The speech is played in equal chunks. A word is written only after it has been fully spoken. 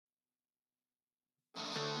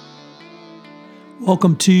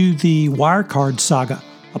Welcome to the Wirecard Saga,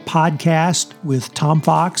 a podcast with Tom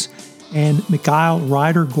Fox and Mikhail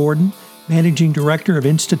Ryder-Gordon, Managing Director of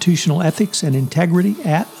Institutional Ethics and Integrity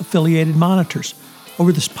at Affiliated Monitors.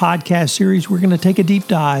 Over this podcast series, we're going to take a deep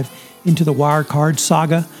dive into the Wirecard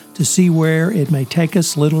Saga to see where it may take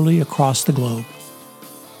us literally across the globe.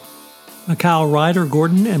 Mikhail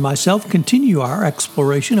Ryder-Gordon and myself continue our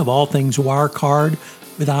exploration of all things Wirecard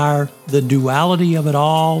with The Duality of It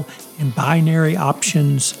All and Binary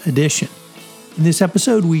Options Edition. In this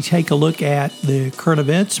episode, we take a look at the current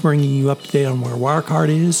events, bringing you up to date on where Wirecard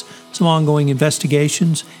is, some ongoing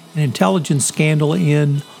investigations, an intelligence scandal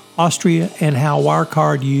in Austria, and how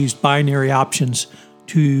Wirecard used binary options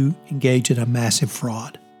to engage in a massive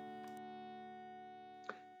fraud.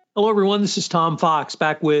 Hello, everyone. This is Tom Fox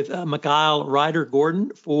back with Mikhail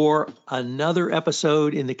Ryder-Gordon for another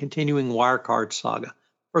episode in the continuing Wirecard saga.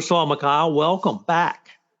 First of all, Mikhail, welcome back.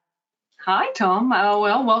 Hi, Tom.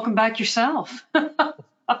 Welcome back yourself.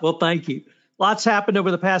 Well, thank you. Lots happened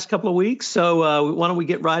over the past couple of weeks, so why don't we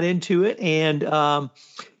get right into it? And you want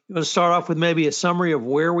to start off with maybe a summary of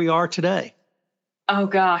where we are today? Oh,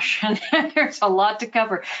 gosh. And there's a lot to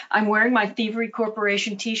cover. I'm wearing my Thievery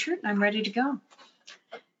Corporation t-shirt, and I'm ready to go.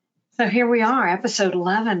 So here we are, episode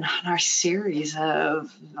 11 on our series of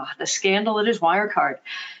the scandal that is Wirecard.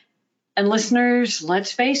 And listeners,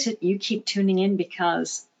 let's face it, you keep tuning in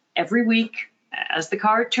because every week, as the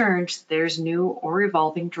card turns, there's new or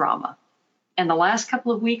evolving drama. And the last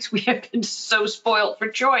couple of weeks, we have been so spoiled for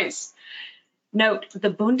choice. Note, the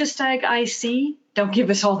Bundestag IC, don't give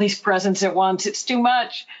us all these presents at once. It's too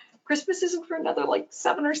much. Christmas isn't for another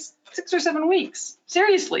 6 or 7 weeks.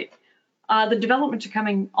 Seriously. The developments are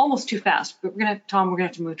coming almost too fast. But we're going to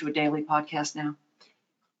have to move to a daily podcast now.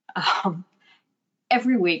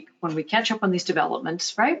 Every week when we catch up on these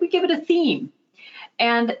developments, right, we give it a theme.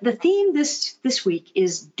 And the theme this week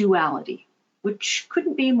is duality, which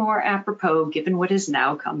couldn't be more apropos given what has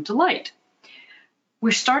now come to light.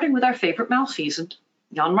 We're starting with our favorite malfeasant,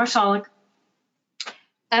 Jan Marsalek.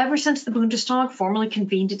 Ever since the Bundestag formally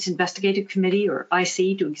convened its investigative committee, or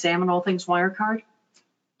IC, to examine all things Wirecard,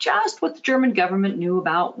 just what the German government knew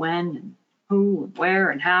about when and who and where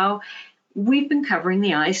and how, we've been covering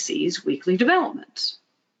the IC's weekly developments.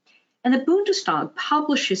 And the Bundestag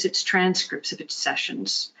publishes its transcripts of its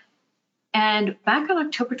sessions. And back on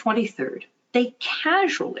October 23rd, they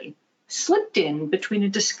casually slipped in between a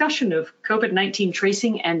discussion of COVID-19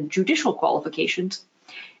 tracing and judicial qualifications,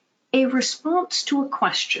 a response to a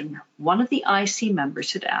question one of the IC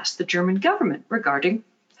members had asked the German government regarding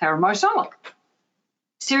Herr Marsalek.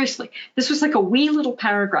 Seriously, this was like a wee little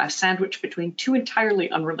paragraph sandwiched between two entirely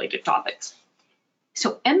unrelated topics.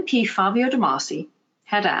 So MP Fabio De Masi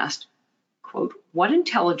had asked, quote, what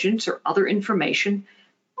intelligence or other information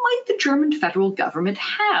might the German federal government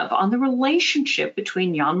have on the relationship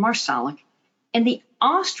between Jan Marsalek and the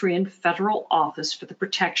Austrian Federal Office for the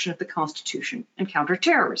Protection of the Constitution and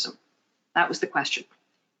Counterterrorism? That was the question.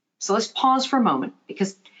 So let's pause for a moment,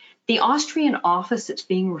 because the Austrian office that's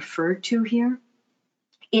being referred to here,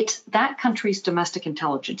 it's that country's domestic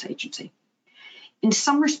intelligence agency. In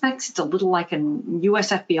some respects, it's a little like an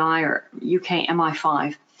US FBI or UK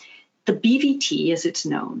MI5. The BVT, as it's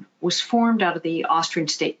known, was formed out of the Austrian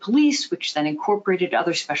state police, which then incorporated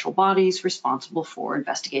other special bodies responsible for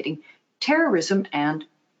investigating terrorism and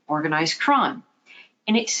organized crime.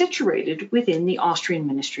 And it's situated within the Austrian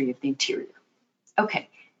Ministry of the Interior. Okay,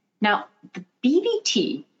 now the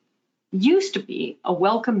BVT used to be a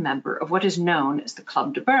welcome member of what is known as the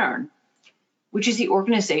Club de Bern, which is the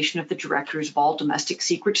organization of the directors of all domestic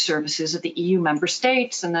secret services of the EU member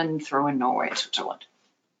states, and then throw in Norway and Switzerland.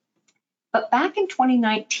 But back in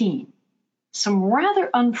 2019, some rather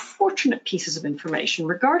unfortunate pieces of information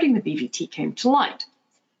regarding the BVT came to light,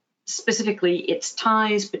 specifically its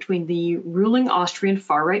ties between the ruling Austrian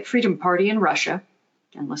far-right Freedom Party in Russia,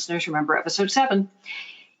 and listeners remember episode 7,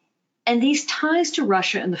 and these ties to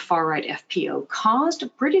Russia and the far-right FPO caused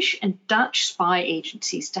British and Dutch spy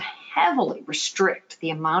agencies to heavily restrict the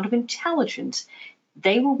amount of intelligence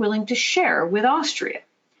they were willing to share with Austria.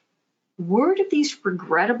 Word of these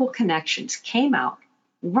regrettable connections came out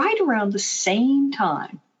right around the same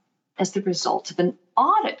time as the results of an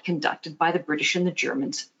audit conducted by the British and the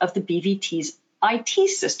Germans of the BVT's IT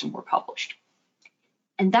system were published.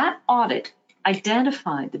 And that audit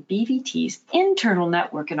identified the BVT's internal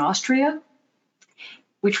network in Austria,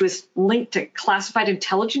 which was linked to classified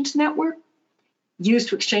intelligence network used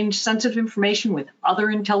to exchange sensitive information with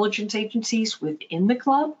other intelligence agencies within the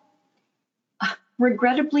club.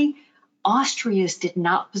 Regrettably, Austria's did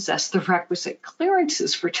not possess the requisite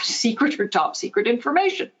clearances for secret or top secret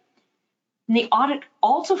information. And the audit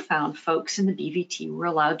also found folks in the BVT were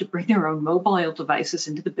allowed to bring their own mobile devices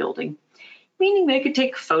into the building, meaning they could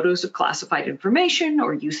take photos of classified information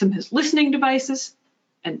or use them as listening devices.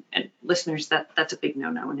 And listeners, that's a big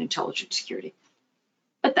no-no in intelligence security.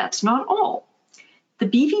 But that's not all. The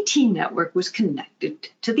BVT network was connected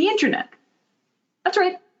to the internet. That's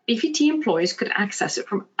right, BVT employees could access it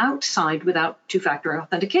from outside without two-factor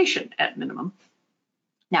authentication at minimum.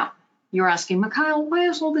 Now, you're asking, Mikhail, why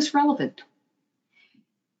is all this relevant?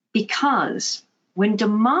 Because when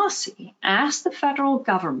Duality asked the federal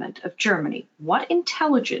government of Germany what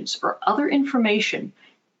intelligence or other information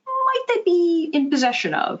might they be in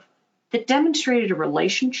possession of that demonstrated a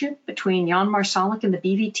relationship between Jan Marsalek and the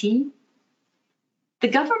BVT, the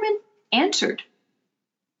government answered.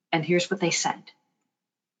 And here's what they said.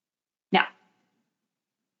 Now,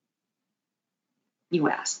 you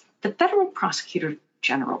ask, the Federal Prosecutor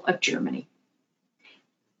General of Germany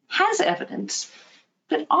has evidence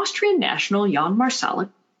that Austrian national Jan Marsalek,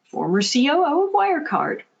 former COO of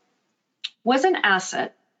Wirecard, was an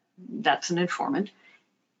asset, that's an informant,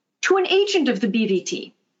 to an agent of the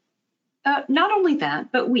BVT. Not only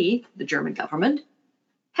that, but we, the German government,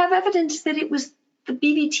 have evidence that it was the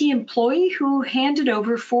BVT employee who handed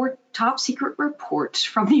over 4 top-secret reports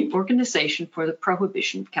from the Organization for the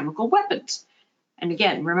Prohibition of Chemical Weapons. And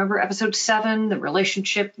again, remember episode 7, the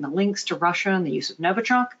relationship and the links to Russia and the use of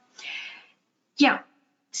Novichok? Yeah.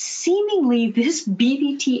 Seemingly, this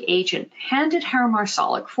BVT agent handed Herr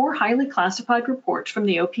Marsalek 4 highly classified reports from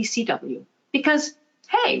the OPCW because,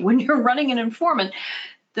 hey, when you're running an informant,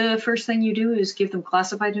 the first thing you do is give them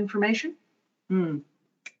classified information.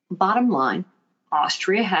 Bottom line,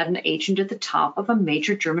 Austria had an agent at the top of a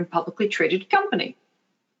major German publicly traded company.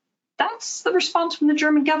 That's the response from the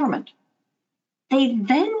German government. They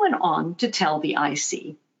then went on to tell the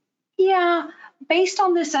IC, yeah, based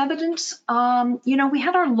on this evidence, we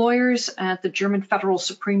had our lawyers at the German Federal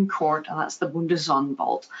Supreme Court, that's the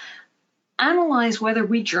Bundesanwalt, analyze whether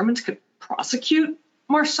we Germans could prosecute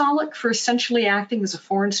Marsalek for essentially acting as a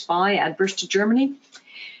foreign spy adverse to Germany.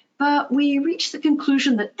 But we reached the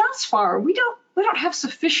conclusion that thus far, we don't have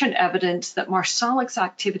sufficient evidence that Marsalek's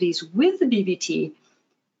activities with the BVT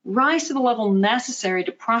rise to the level necessary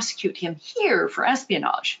to prosecute him here for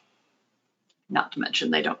espionage. Not to mention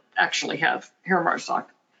they don't actually have Herr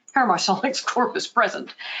Marsalek's corpus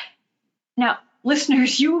present. Now,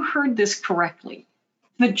 listeners, you heard this correctly.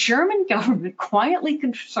 The German government quietly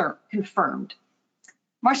confirmed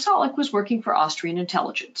Marsalek was working for Austrian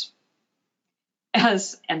intelligence.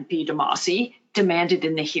 As MP Duality demanded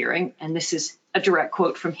in the hearing, and this is a direct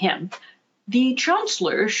quote from him, the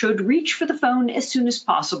Chancellor should reach for the phone as soon as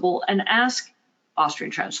possible and ask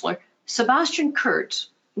Austrian Chancellor Sebastian Kurz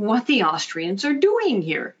what the Austrians are doing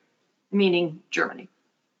here, meaning Germany.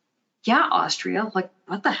 Yeah, Austria, what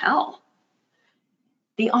the hell?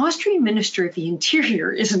 The Austrian Minister of the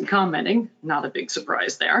Interior isn't commenting, not a big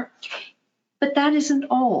surprise there. But that isn't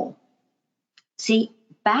all. See,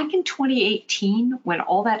 back in 2018, when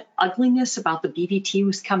all that ugliness about the BVT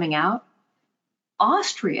was coming out,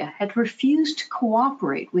 Austria had refused to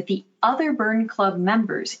cooperate with the other Bern Club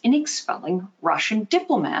members in expelling Russian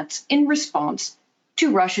diplomats in response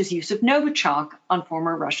to Russia's use of Novichok on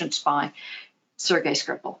former Russian spy Sergei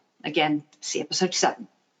Skripal. Again, see episode 7.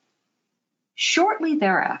 Shortly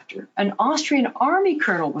thereafter, an Austrian army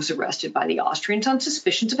colonel was arrested by the Austrians on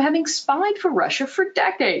suspicions of having spied for Russia for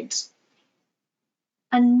decades.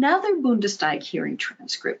 Another Bundestag hearing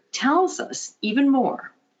transcript tells us even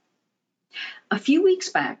more. A few weeks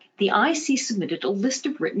back, the IC submitted a list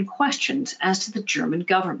of written questions as to the German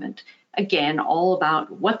government, again, all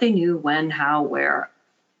about what they knew, when, how, where,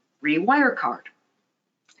 re-Wirecard.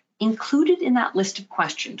 Included in that list of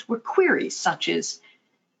questions were queries such as,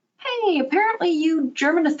 hey, apparently you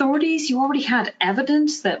German authorities, you already had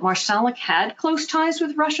evidence that Marsalek had close ties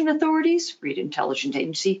with Russian authorities, read intelligence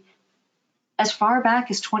agency, as far back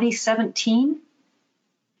as 2017.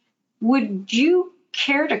 Would you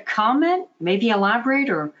care to comment, maybe elaborate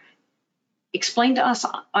or explain to us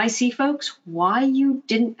IC folks why you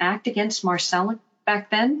didn't act against Marsalek back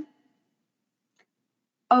then?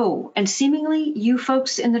 Oh, and seemingly you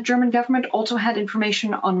folks in the German government also had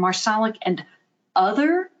information on Marsalek and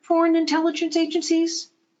other foreign intelligence agencies,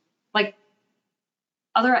 like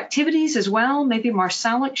other activities as well, maybe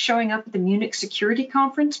Marsalek showing up at the Munich Security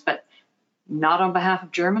Conference, but not on behalf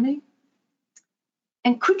of Germany?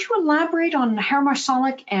 And could you elaborate on Herr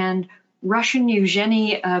Marsalek and Russian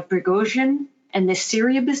Yevgeny Prigozhin and this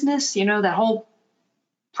Syria business, that whole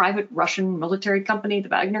private Russian military company, the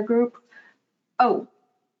Wagner Group? Oh,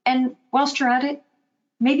 and whilst you're at it,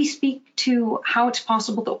 maybe speak to how it's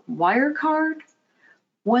possible that Wirecard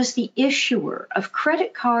was the issuer of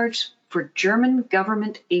credit cards for German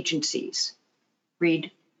government agencies.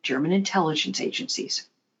 Read German intelligence agencies.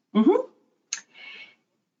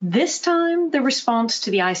 This time, the response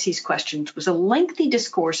to the IC's questions was a lengthy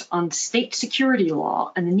discourse on state security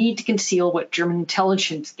law and the need to conceal what German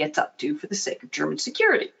intelligence gets up to for the sake of German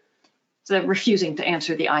security. So they're refusing to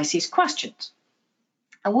answer the IC's questions.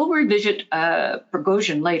 And we'll revisit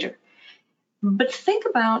Prigozhin later. But think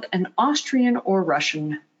about an Austrian or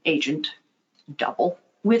Russian agent, double,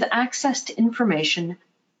 with access to information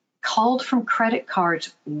called from credit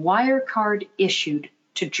cards Wirecard issued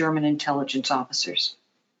to German intelligence officers.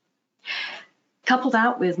 Coupled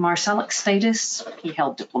out with Marsalek's status, he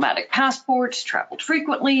held diplomatic passports, traveled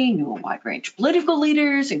frequently, knew a wide range of political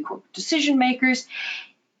leaders and corporate decision makers,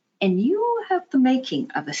 and you have the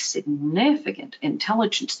making of a significant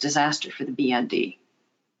intelligence disaster for the BND.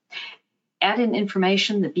 Add in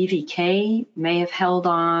information the BVK may have held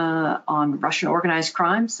on Russian organized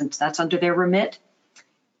crime, since that's under their remit,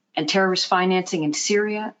 and terrorist financing in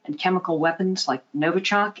Syria and chemical weapons like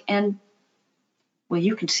Novichok, and, well,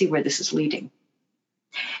 you can see where this is leading.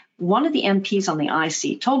 One of the MPs on the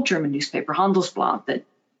IC told German newspaper Handelsblatt that,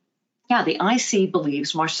 the IC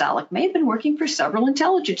believes Marsalek may have been working for several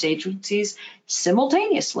intelligence agencies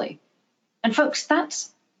simultaneously. And folks,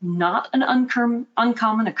 that's not an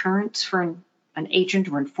uncommon occurrence for an agent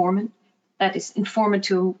or informant. That is, informant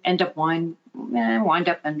who end up wind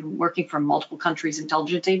up and working for multiple countries'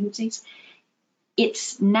 intelligence agencies.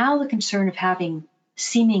 It's now the concern of having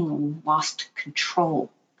seemingly lost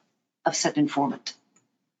control of said informant.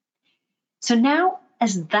 So now,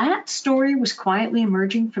 as that story was quietly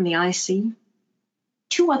emerging from the IC,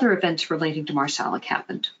 two other events relating to Marsalek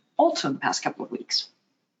happened, also in the past couple of weeks.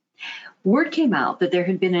 Word came out that there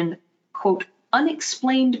had been an, quote,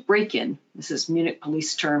 unexplained break-in, this is Munich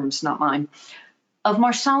police terms, not mine, of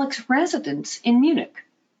Marsalek's residence in Munich.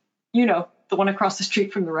 You know, the one across the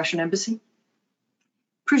street from the Russian embassy.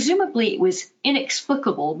 Presumably it was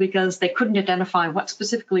inexplicable because they couldn't identify what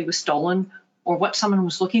specifically was stolen or what someone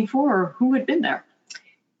was looking for or who had been there.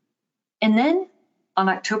 And then on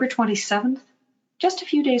October 27th, just a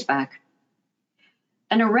few days back,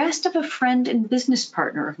 an arrest of a friend and business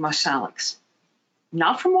partner of Marsalek's,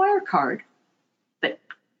 not from Wirecard, but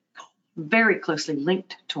very closely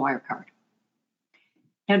linked to Wirecard.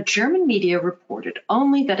 Now, German media reported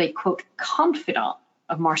only that a, quote, confidant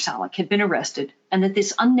of Marsalek had been arrested and that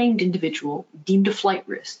this unnamed individual, deemed a flight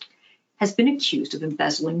risk, has been accused of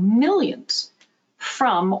embezzling millions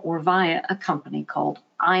from or via a company called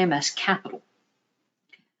IMS Capital.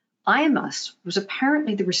 IMS was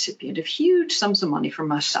apparently the recipient of huge sums of money from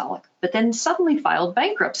Marsalek, but then suddenly filed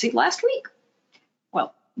bankruptcy last week.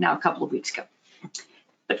 Well, now a couple of weeks ago.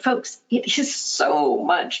 But folks, it is so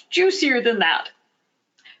much juicier than that.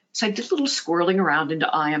 So I did a little squirreling around into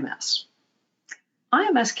IMS.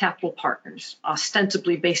 IMS Capital Partners,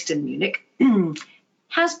 ostensibly based in Munich,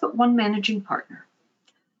 has but one managing partner,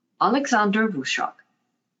 Alexander Vushok.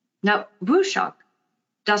 Now, Vushok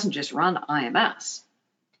doesn't just run IMS.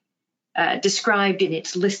 Described in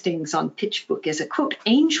its listings on PitchBook as a, quote,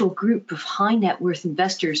 angel group of high net worth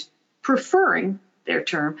investors preferring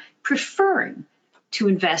to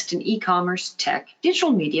invest in e-commerce, tech,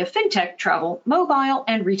 digital media, fintech, travel, mobile,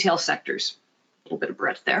 and retail sectors. A little bit of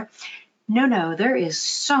breadth there. No, there is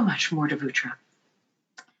so much more to Vushok.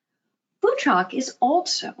 Vushok is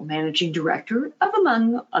also managing director of,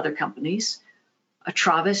 among other companies,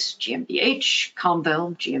 Travis GmbH,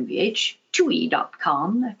 Comvel GmbH,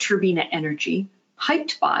 2E.com, Turbina Energy,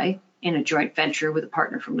 Hyped By, in a joint venture with a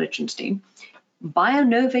partner from Liechtenstein,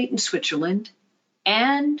 Bionovate in Switzerland,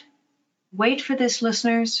 and, wait for this,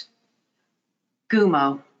 listeners,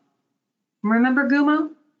 Gumo. Remember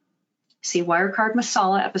Gumo? See Wirecard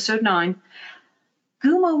Masala, episode 9.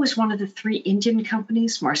 Gumo was one of the 3 Indian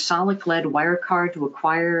companies Marsalek led Wirecard to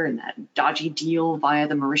acquire in that dodgy deal via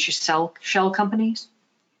the Mauritius shell companies.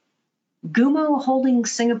 Gumo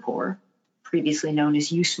Holdings Singapore, previously known as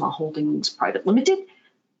USMA Holdings Private Limited,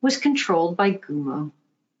 was controlled by Gumo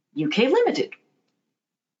UK Limited.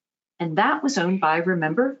 And that was owned by,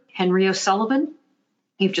 remember, Henry O'Sullivan?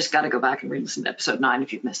 You've just got to go back and re-listen to episode 9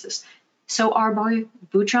 if you've missed this. So our boy,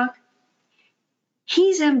 Vushok,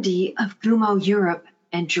 he's MD of Gumo Europe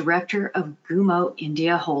and director of Gumo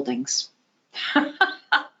India Holdings.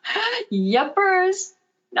 Yuppers!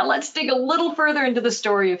 Now let's dig a little further into the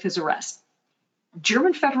story of his arrest.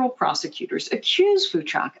 German federal prosecutors accuse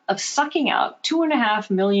Vushok of sucking out 2.5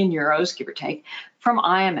 million euros, give or take, from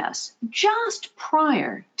IMS just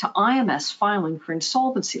prior to IMS filing for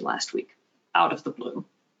insolvency last week, out of the blue.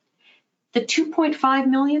 The 2.5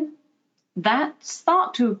 million, that's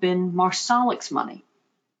thought to have been Marsalik's money.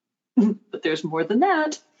 But there's more than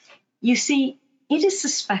that. You see, it is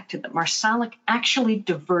suspected that Marsalik actually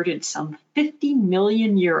diverted some 50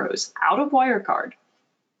 million euros out of Wirecard,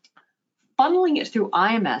 funneling it through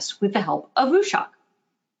IMS with the help of Vucak.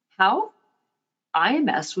 How?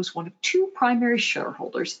 IMS was one of two primary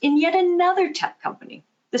shareholders in yet another tech company,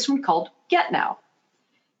 this one called GetNow.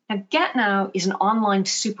 Now, GetNow is an online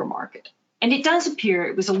supermarket, and it does appear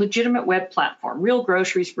it was a legitimate web platform, real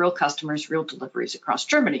groceries, real customers, real deliveries across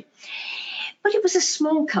Germany. But it was a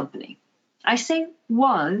small company. I say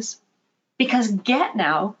was because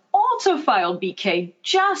GetNow also filed BK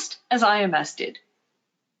just as IMS did.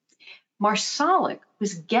 Marsalik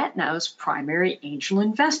was GetNow's primary angel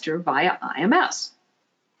investor via IMS.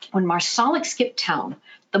 When Marsalik skipped town,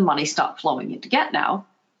 the money stopped flowing into GetNow.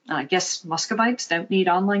 I guess Muscovites don't need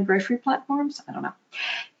online grocery platforms? I don't know.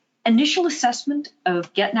 Initial assessment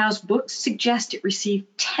of GetNow's books suggest it received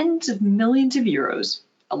tens of millions of euros,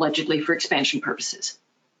 allegedly for expansion purposes.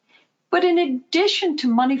 But in addition to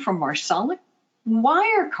money from Marsalik,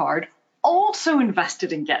 Wirecard also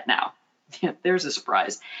invested in GetNow. There's a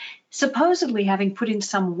surprise. Supposedly having put in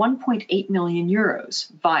some 1.8 million euros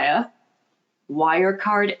via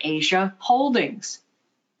Wirecard Asia Holdings.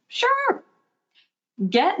 Sure.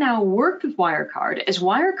 GetNow worked with Wirecard as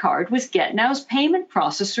Wirecard was GetNow's payment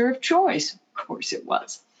processor of choice. Of course it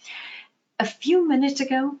was. A few minutes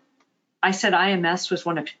ago, I said IMS was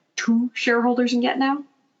one of two shareholders in GetNow.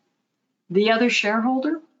 The other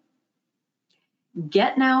shareholder?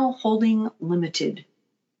 GetNow Holding Limited,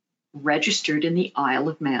 registered in the Isle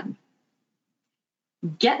of Man.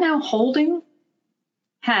 GetNow Holding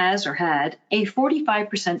has or had a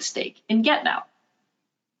 45% stake in GetNow.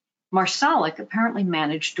 Marsalik apparently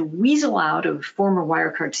managed to weasel out of former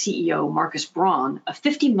Wirecard CEO Marcus Braun a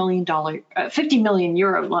 $50 million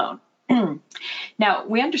euro loan. Now,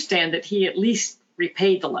 we understand that he at least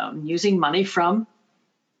repaid the loan using money from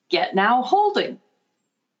GetNow Holding.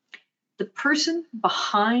 The person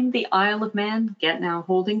behind the Isle of Man GetNow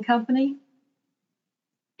Holding Company,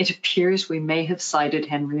 it appears we may have cited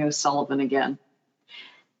Henry O'Sullivan again.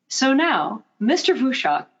 So now, Mr.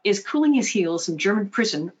 Vucak is cooling his heels in German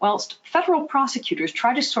prison whilst federal prosecutors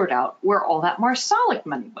try to sort out where all that Marsalik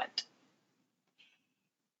money went.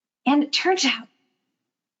 And it turns out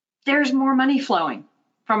there's more money flowing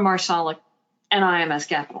from Marsalik and IMS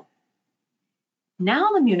Capital. Now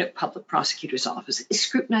the Munich Public Prosecutor's Office is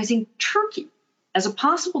scrutinizing Turkey as a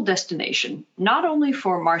possible destination, not only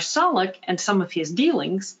for Marsalik and some of his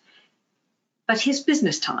dealings, but his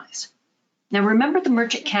business ties. Now, remember the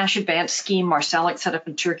merchant cash advance scheme Marsalik set up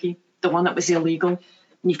in Turkey, the one that was illegal? And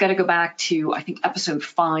you've got to go back to, I think, episode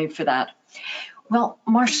 5 for that. Well,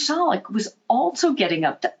 Marsalik was also getting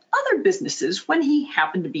up to other businesses when he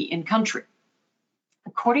happened to be in country.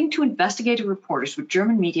 According to investigative reporters with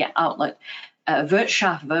German media outlet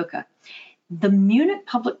Wirtschaftswoche, the Munich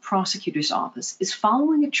Public Prosecutor's Office is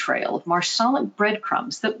following a trail of Marsalik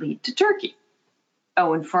breadcrumbs that lead to Turkey.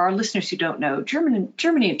 Oh, and for our listeners who don't know,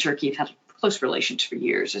 Germany and Turkey have had close relations for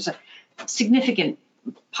years. There's a significant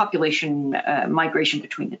population migration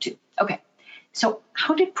between the two. Okay, so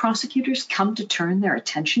how did prosecutors come to turn their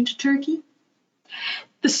attention to Turkey?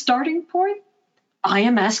 The starting point?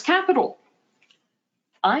 IMS Capital.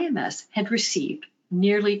 IMS had received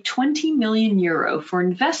nearly 20 million euro for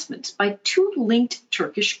investments by two linked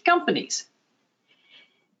Turkish companies.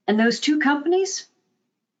 And those two companies?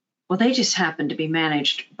 Well, they just happened to be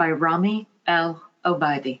managed by Rami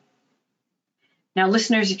El-Obaidi. Now,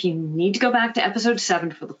 listeners, if you need to go back to episode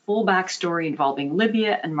 7 for the full backstory involving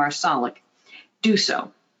Libya and Marsalik, do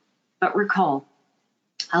so. But recall,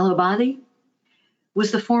 El-Obaidi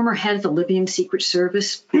was the former head of the Libyan Secret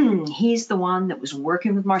Service. He's the one that was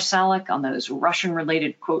working with Marsalik on those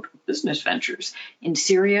Russian-related, quote, business ventures in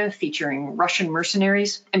Syria featuring Russian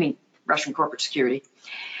Russian corporate security.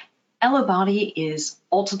 El-Obaidi is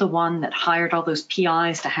also the one that hired all those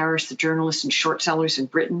PIs to harass the journalists and short sellers in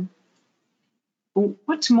Britain.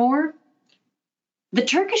 What's more, the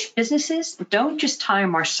Turkish businesses don't just tie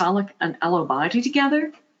Marsalik and El-Obaidi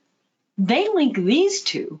together. They link these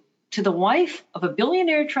two to the wife of a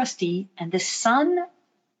billionaire trustee and the son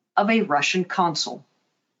of a Russian consul.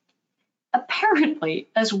 Apparently,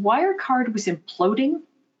 as Wirecard was imploding,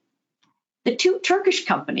 the two Turkish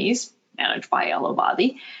companies, managed by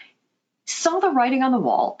El-Obaidi, saw the writing on the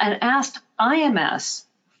wall and asked IMS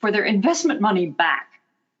for their investment money back.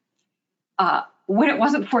 When it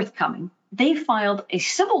wasn't forthcoming, they filed a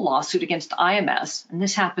civil lawsuit against IMS, and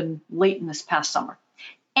this happened late in this past summer,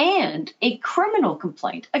 and a criminal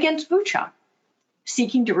complaint against Vucak,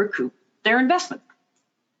 seeking to recoup their investment.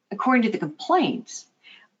 According to the complaints,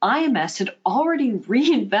 IMS had already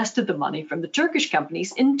reinvested the money from the Turkish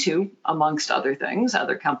companies into, amongst other things,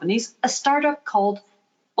 other companies, a startup called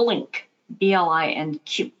Blink,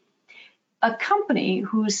 BLINQ, a company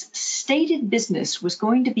whose stated business was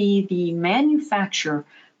going to be the manufacture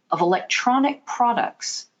of electronic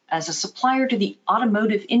products as a supplier to the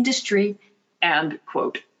automotive industry and,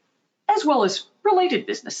 quote, as well as related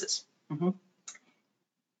businesses.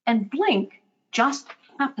 And Blink just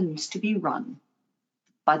happens to be run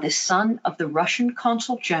by the son of the Russian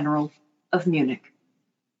Consul General of Munich.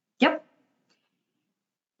 Yep.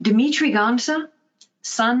 Dmitry Gonza,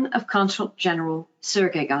 son of Consul General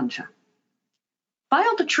Sergei Gonza,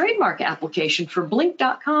 filed a trademark application for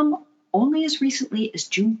Blink.com only as recently as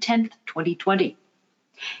June 10th, 2020.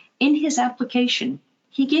 In his application,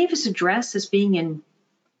 he gave his address as being in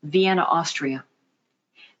Vienna, Austria.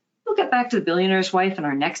 We'll get back to the billionaire's wife in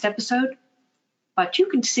our next episode, but you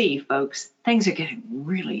can see, folks, things are getting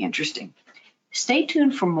really interesting. Stay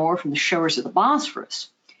tuned for more from the shores of the Bosphorus.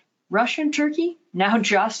 Russia and Turkey now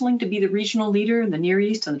jostling to be the regional leader in the Near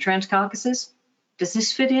East and the Transcaucasus. Does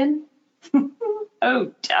this fit in?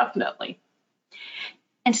 Oh, definitely.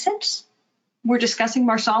 And since we're discussing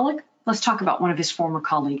Marsalek, let's talk about one of his former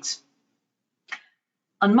colleagues.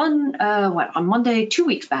 On Monday, 2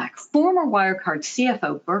 weeks back, former Wirecard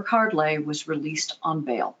CFO Burkhard Ley was released on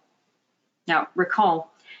bail. Now,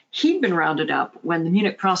 recall, he'd been rounded up when the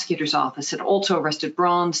Munich prosecutor's office had also arrested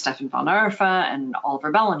Braun, Stefan von Erfa, and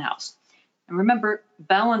Oliver Bellenhaus. And remember,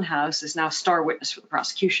 Bellenhaus is now star witness for the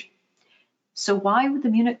prosecution. So why would the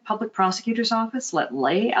Munich public prosecutor's office let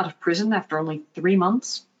Ley out of prison after only 3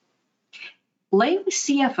 months? Ley was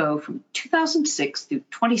CFO from 2006 through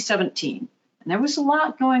 2017, and there was a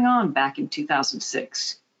lot going on back in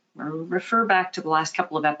 2006. Refer back to the last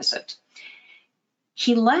couple of episodes.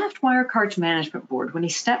 He left Wirecard's management board when he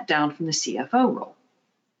stepped down from the CFO role,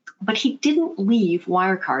 but he didn't leave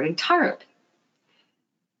Wirecard entirely.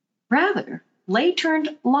 Rather, Ley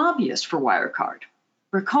turned lobbyist for Wirecard.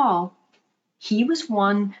 Recall, he was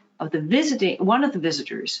one of the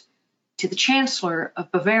visitors to the Chancellor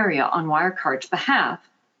of Bavaria on Wirecard's behalf,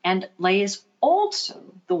 and Ley is also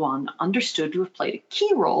the one understood to have played a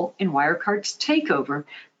key role in Wirecard's takeover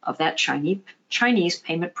of that Chinese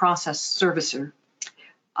payment process servicer,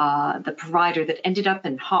 the provider that ended up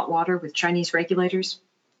in hot water with Chinese regulators.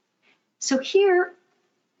 So here,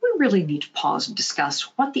 we really need to pause and discuss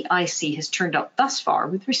what the IC has turned up thus far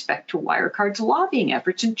with respect to Wirecard's lobbying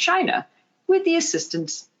efforts in China with the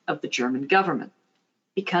assistance of the German government.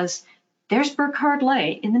 Because there's Burkhard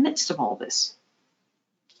Ley in the midst of all this.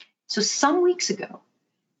 So some weeks ago,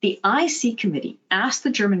 the IC committee asked the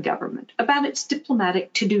German government about its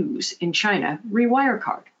diplomatic to-dos in China re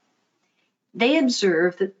Wirecard. They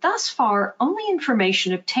observed that thus far only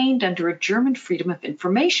information obtained under a German Freedom of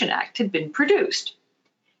Information Act had been produced.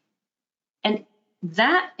 And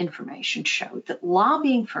that information showed that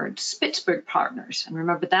lobbying firm Spitzberg Partners, and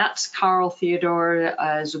remember that's Karl Theodor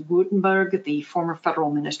Gutenberg, the former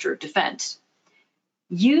federal minister of defense,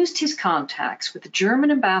 used his contacts with the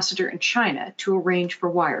German ambassador in China to arrange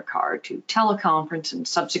for Wirecard to teleconference and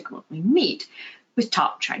subsequently meet with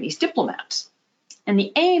top Chinese diplomats. And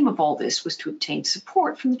the aim of all this was to obtain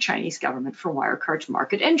support from the Chinese government for Wirecard's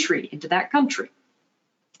market entry into that country.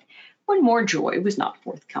 When more joy was not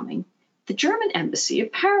forthcoming, the German embassy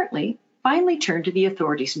apparently finally turned to the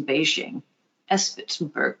authorities in Beijing, as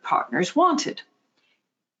Spitzberg Partners wanted.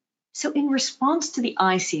 So in response to the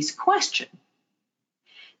IC's question,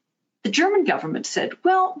 the German government said,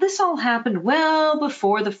 well, this all happened well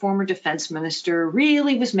before the former defense minister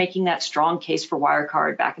really was making that strong case for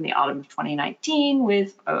Wirecard back in the autumn of 2019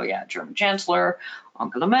 with, German Chancellor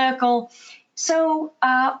Angela Merkel. So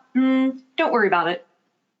don't worry about it.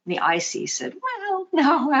 And the IC said, well,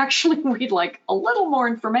 no, actually, we'd like a little more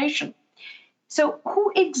information. So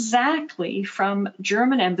who exactly from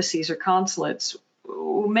German embassies or consulates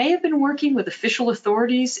who may have been working with official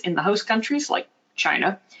authorities in the host countries like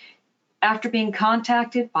China after being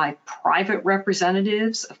contacted by private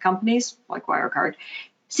representatives of companies like Wirecard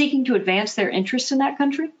seeking to advance their interests in that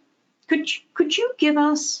country? Could you give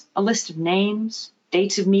us a list of names,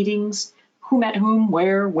 dates of meetings, who met whom,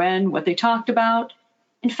 where, when, what they talked about?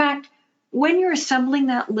 In fact, when you're assembling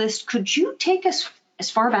that list, could you take us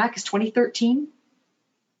as far back as 2013?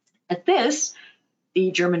 At this,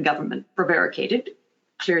 the German government prevaricated,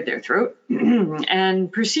 cleared their throat,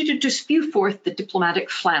 and proceeded to spew forth the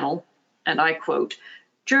diplomatic flannel, and I quote,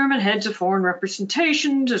 German heads of foreign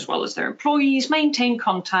representations, as well as their employees, maintain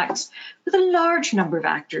contacts with a large number of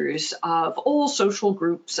actors of all social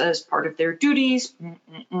groups as part of their duties.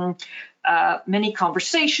 Many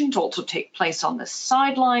conversations also take place on the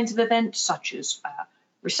sidelines of events, such as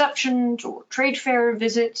receptions or trade fair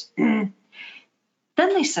visits. Then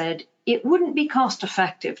they said it wouldn't be cost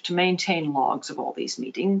effective to maintain logs of all these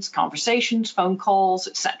meetings, conversations, phone calls,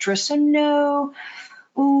 etc. So no.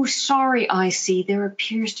 Oh, sorry, I see. There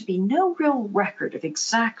appears to be no real record of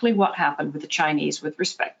exactly what happened with the Chinese with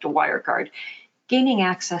respect to Wirecard gaining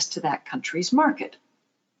access to that country's market.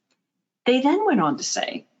 They then went on to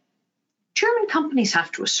say, German companies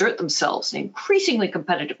have to assert themselves in increasingly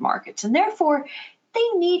competitive markets, and therefore they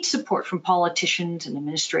need support from politicians and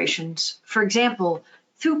administrations, for example,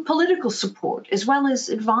 through political support, as well as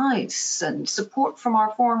advice and support from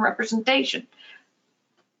our foreign representation.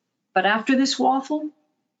 But after this waffle,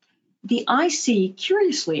 the IC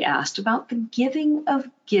curiously asked about the giving of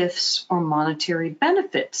gifts or monetary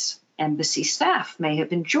benefits embassy staff may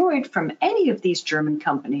have enjoyed from any of these German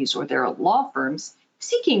companies or their law firms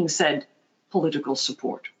seeking said political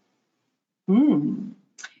support.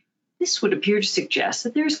 This would appear to suggest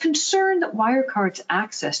that there is concern that Wirecard's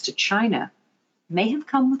access to China may have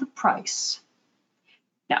come with a price.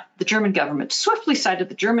 Now, the German government swiftly cited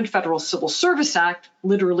the German Federal Civil Service Act,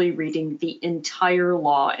 literally reading the entire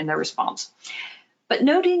law in their response, but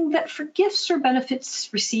noting that for gifts or benefits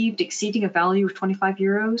received exceeding a value of 25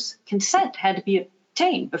 euros, consent had to be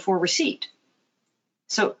obtained before receipt.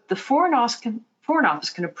 So the Foreign Office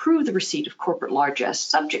can approve the receipt of corporate largesse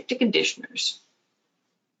subject to conditioners.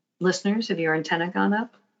 Listeners, have your antenna gone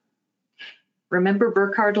up? Remember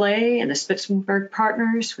Burkhard Ley and the Spitzenberg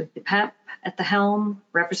partners with the PEP at the helm,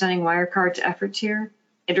 representing Wirecard's efforts here,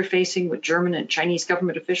 interfacing with German and Chinese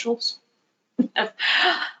government officials?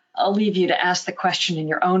 I'll leave you to ask the question in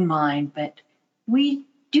your own mind, but we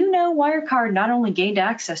do know Wirecard not only gained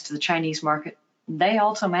access to the Chinese market, they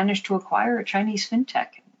also managed to acquire a Chinese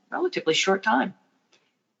fintech in a relatively short time.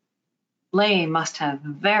 Ley must have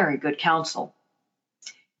very good counsel,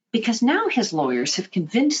 because now his lawyers have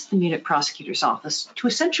convinced the Munich prosecutor's office to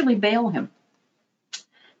essentially bail him.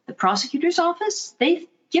 The prosecutor's office, they've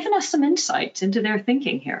given us some insights into their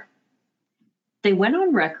thinking here. They went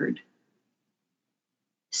on record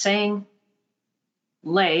saying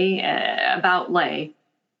about Ley,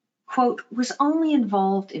 quote, was only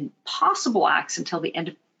involved in possible acts until the end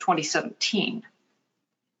of 2017.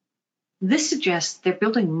 This suggests they're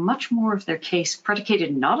building much more of their case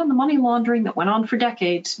predicated not on the money laundering that went on for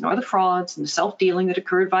decades, nor the frauds and the self-dealing that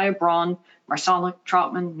occurred via Braun, Marsalik,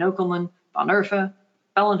 Trautmann, Nokelman, von Erfa,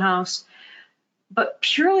 Bellenhaus, but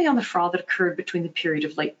purely on the fraud that occurred between the period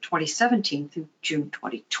of late 2017 through June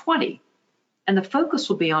 2020. And the focus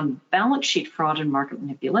will be on balance sheet fraud and market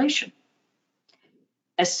manipulation.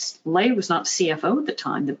 As Ley was not CFO at the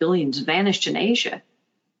time, the billions vanished in Asia.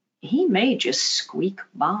 He may just squeak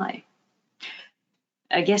by.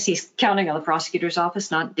 I guess he's counting on the prosecutor's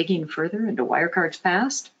office not digging further into Wirecard's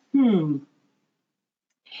past. And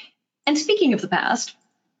speaking of the past,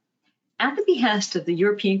 at the behest of the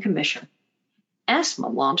European Commission, ESMA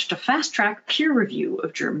launched a fast-track peer review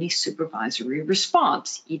of Germany's supervisory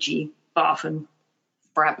response, e.g. BaFin,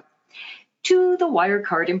 FREP, to the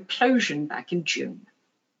Wirecard implosion back in June.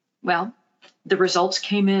 Well, the results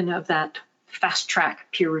came in of that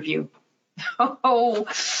fast-track peer review.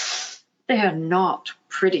 They are not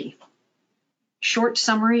pretty. Short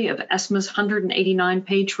summary of ESMA's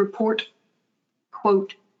 189-page report,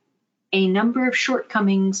 quote, a number of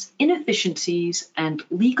shortcomings, inefficiencies, and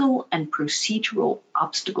legal and procedural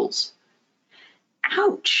obstacles.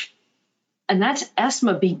 Ouch! And that's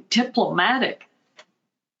ESMA being diplomatic.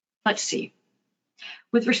 Let's see.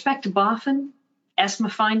 With respect to BaFin, ESMA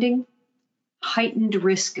finding, heightened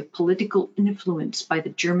risk of political influence by the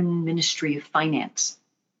German Ministry of Finance,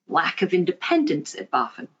 lack of independence at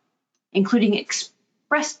BaFin, including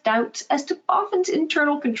expressed doubts as to BaFin's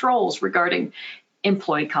internal controls regarding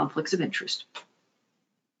employee conflicts of interest.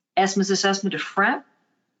 ESMA's assessment of FREP,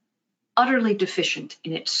 utterly deficient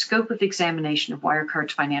in its scope of examination of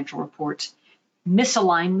Wirecard's financial reports,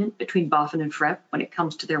 misalignment between BaFin and FREP when it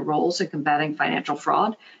comes to their roles in combating financial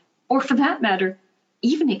fraud, or for that matter,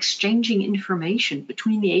 even exchanging information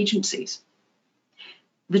between the agencies.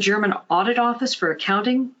 The German Audit Office for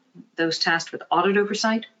Accounting, those tasked with audit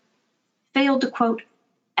oversight, failed to, quote,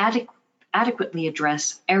 adequately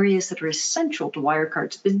address areas that are essential to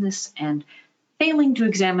Wirecard's business and failing to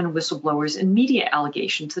examine whistleblowers and media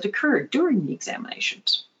allegations that occurred during the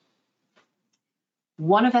examinations.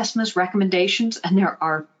 One of ESMA's recommendations, and there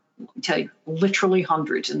are, let me tell you, literally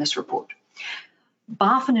hundreds in this report,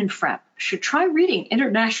 Boffin and Frepp should try reading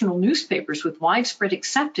international newspapers with widespread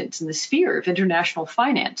acceptance in the sphere of international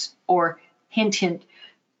finance, or hint, hint,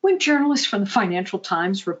 when journalists from the Financial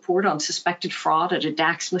Times report on suspected fraud at a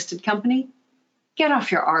DAX-listed company, get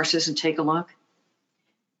off your arses and take a look.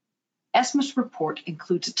 ESMA's report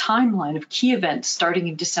includes a timeline of key events starting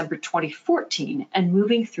in December 2014 and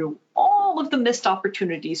moving through all of the missed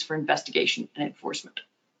opportunities for investigation and enforcement.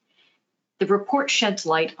 The report sheds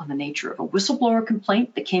light on the nature of a whistleblower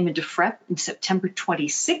complaint that came into Frepp in September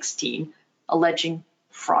 2016, alleging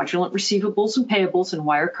fraudulent receivables and payables in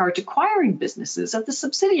Wirecard's acquiring businesses at the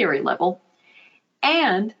subsidiary level,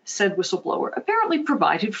 and said whistleblower apparently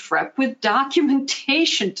provided Frepp with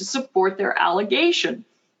documentation to support their allegation.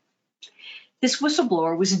 This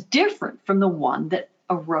whistleblower was different from the one that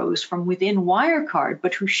arose from within Wirecard,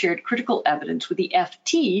 but who shared critical evidence with the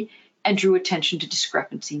FT and drew attention to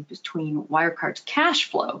discrepancies between Wirecard's cash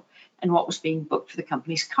flow and what was being booked for the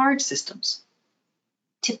company's card systems.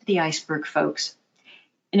 Tip of the iceberg, folks.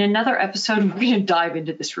 In another episode, we're going to dive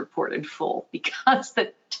into this report in full because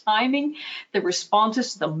the timing, the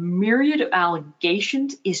responses to the myriad of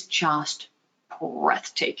allegations is just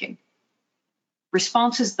breathtaking.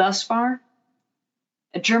 Responses thus far: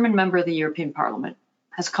 a German member of the European Parliament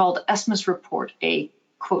has called ESMA's report a,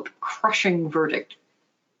 quote, crushing verdict.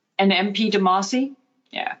 And MP Damasi,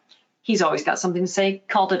 yeah, he's always got something to say,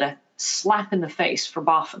 called it a slap in the face for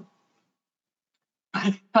Boffin.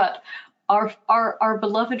 But our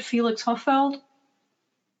beloved Felix Hoffeld,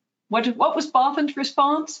 what was Boffin's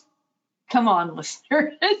response? Come on,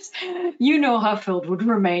 listeners. You know Hoffeld would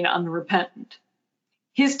remain unrepentant.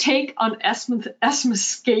 His take on ESMA's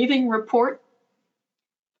scathing report: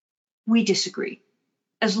 we disagree.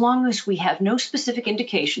 As long as we have no specific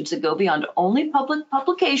indications that go beyond only public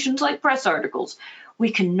publications like press articles,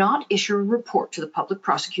 we cannot issue a report to the public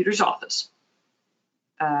prosecutor's office.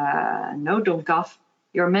 No, Dummkopf.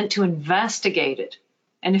 You're meant to investigate it.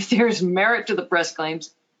 And if there's merit to the press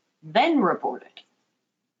claims, then report it.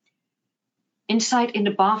 Insight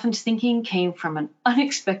into Boffin's thinking came from an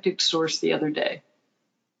unexpected source the other day.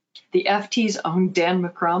 The FT's own Dan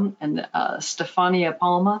McCrum and Stefania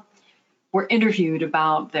Palma were interviewed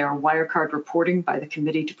about their Wirecard reporting by the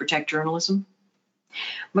Committee to Protect Journalism.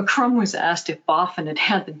 McCrum was asked if Boffin had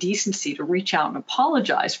had the decency to reach out and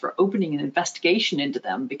apologize for opening an investigation into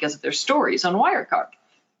them because of their stories on Wirecard.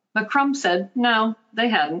 McCrum said no, they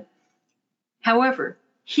hadn't. However,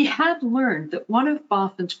 he had learned that one of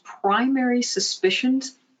Boffin's primary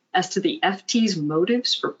suspicions as to the FT's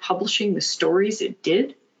motives for publishing the stories it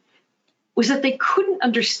did was that they couldn't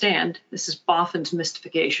understand, this is Boffin's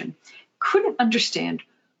mystification, couldn't understand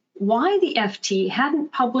why the FT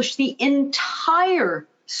hadn't published the entire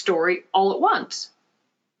story all at once.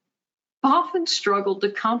 Boffin struggled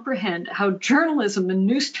to comprehend how journalism and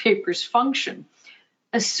newspapers function,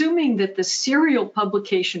 assuming that the serial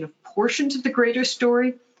publication of portions of the greater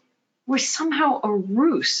story was somehow a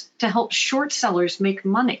ruse to help short sellers make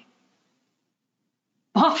money.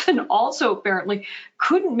 Boffin also apparently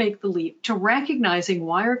couldn't make the leap to recognizing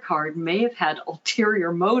Wirecard may have had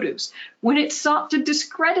ulterior motives when it sought to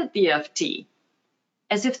discredit the FT,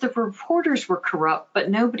 as if the reporters were corrupt, but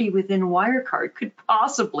nobody within Wirecard could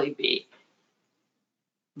possibly be.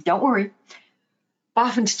 Don't worry,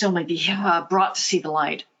 Boffin still may be brought to see the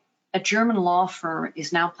light. A German law firm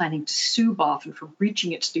is now planning to sue Boffin for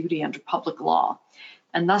breaching its duty under public law.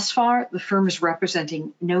 And thus far, the firm is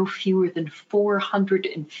representing no fewer than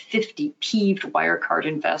 450 peeved Wirecard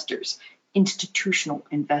investors, institutional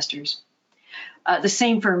investors. The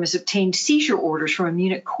same firm has obtained seizure orders from a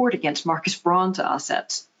Munich court against Marcus Braun's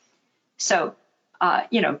assets. So,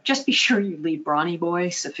 just be sure you leave Brawny Boy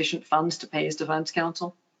sufficient funds to pay his defense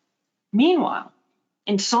counsel. Meanwhile,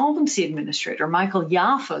 Insolvency Administrator Michael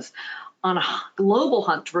Jaffa's on a global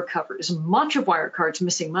hunt to recover as much of Wirecard's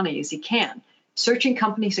missing money as he can, searching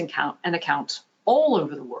companies and accounts all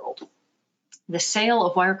over the world. The sale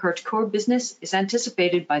of Wirecard's core business is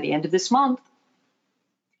anticipated by the end of this month.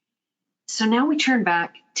 So now we turn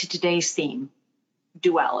back to today's theme,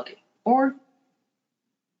 duality, or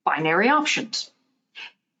binary options.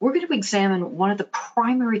 We're going to examine one of the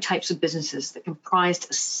primary types of businesses that comprised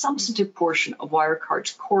a substantive portion of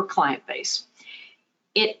Wirecard's core client base.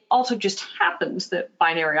 It also just happens that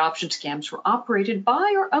binary option scams were operated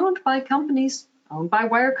by or owned by companies owned by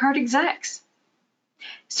Wirecard execs.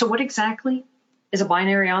 So what exactly is a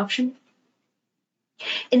binary option?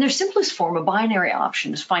 In their simplest form, a binary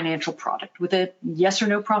option is a financial product with a yes or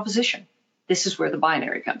no proposition. This is where the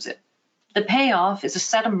binary comes in. The payoff is a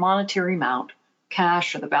set monetary amount,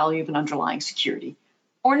 cash or the value of an underlying security,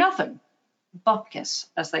 or nothing, bupkis,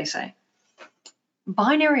 as they say.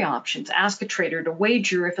 Binary options ask a trader to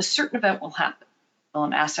wager if a certain event will happen. Will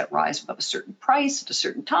an asset rise above a certain price at a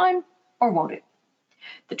certain time, or won't it?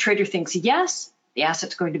 The trader thinks yes, the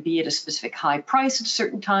asset's going to be at a specific high price at a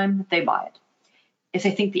certain time, they buy it. If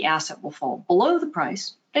they think the asset will fall below the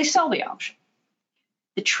price, they sell the option.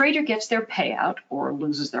 The trader gets their payout, or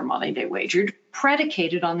loses their money they wagered,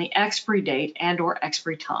 predicated on the expiry date and/or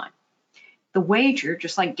expiry time. The wager,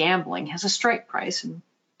 just like gambling, has a strike price, and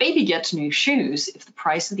baby gets new shoes if the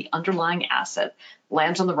price of the underlying asset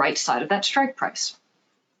lands on the right side of that strike price.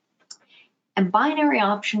 And binary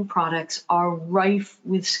option products are rife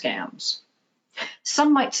with scams.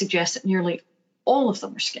 Some might suggest that nearly all of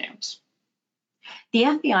them are scams. The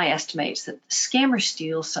FBI estimates that scammers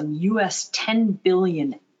steal some US $10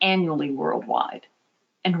 billion annually worldwide,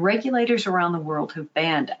 and regulators around the world have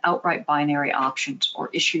banned outright binary options or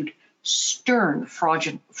issued stern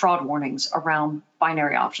fraud warnings around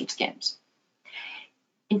binary option scams.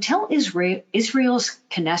 Until Israel's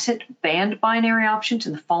Knesset banned binary options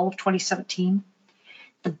in the fall of 2017,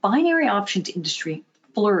 the binary options industry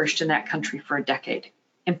flourished in that country for a decade,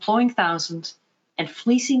 employing thousands and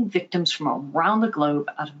fleecing victims from around the globe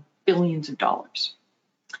out of billions of dollars.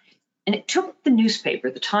 And it took the newspaper,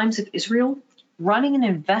 the Times of Israel, running an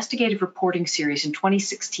investigative reporting series in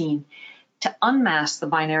 2016 to unmask the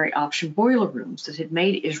binary option boiler rooms that had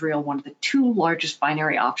made Israel one of the two largest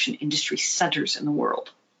binary option industry centers in the world.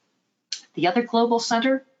 The other global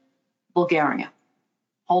center, Bulgaria.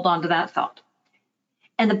 Hold on to that thought.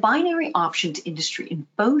 And the binary options industry in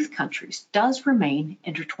both countries does remain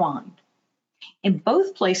intertwined. In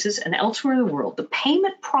both places and elsewhere in the world, the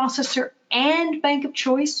payment processor and bank of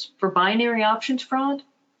choice for binary options fraud,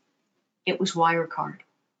 it was Wirecard.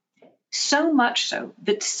 So much so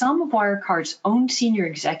that some of Wirecard's own senior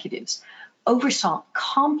executives oversaw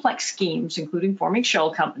complex schemes, including forming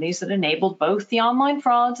shell companies that enabled both the online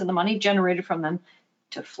frauds and the money generated from them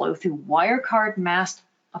to flow through Wirecard masks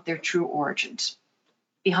of their true origins.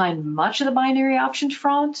 Behind much of the binary options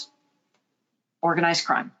frauds, organized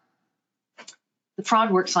crime. The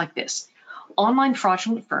fraud works like this. Online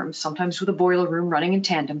fraudulent firms, sometimes with a boiler room running in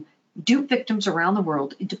tandem, dupe victims around the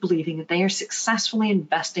world into believing that they are successfully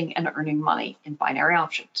investing and earning money in binary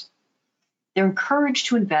options. They're encouraged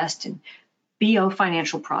to invest in BO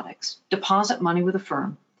financial products, deposit money with a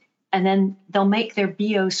firm, and then they'll make their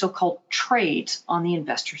BO so-called trades on the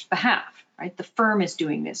investor's behalf, right? The firm is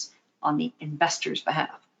doing this on the investor's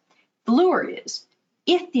behalf. The lure is,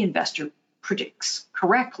 if the investor predicts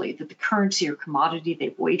correctly that the currency or commodity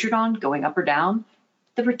they've wagered on going up or down,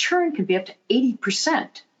 the return can be up to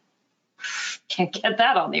 80%. Can't get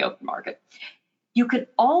that on the open market. You can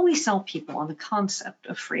always sell people on the concept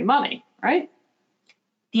of free money, right?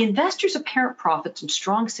 The investor's apparent profits and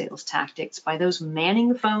strong sales tactics by those manning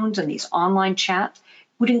the phones and these online chats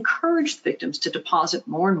would encourage the victims to deposit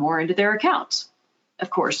more and more into their accounts. Of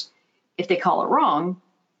course, if they call it wrong,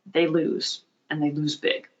 they lose, and they lose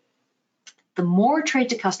big. The more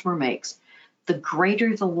trades a customer makes, the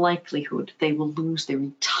greater the likelihood they will lose their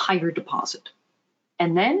entire deposit.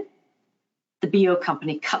 And then the BO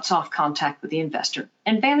company cuts off contact with the investor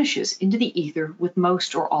and vanishes into the ether with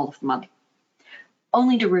most or all of the money,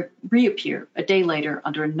 only to reappear a day later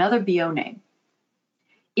under another BO name.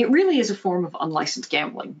 It really is a form of unlicensed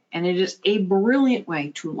gambling, and it is a brilliant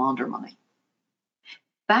way to launder money.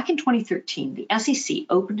 Back in 2013, the SEC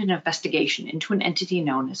opened an investigation into an entity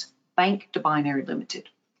known as Bank to Binary Limited,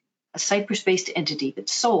 a Cyprus-based entity that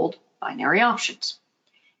sold binary options.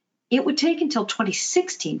 It would take until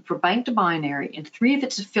 2016 for Bank to Binary and three of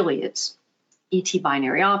its affiliates, ET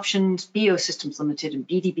Binary Options, BO Systems Limited, and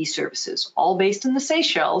BDB Services, all based in the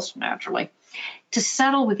Seychelles, naturally, to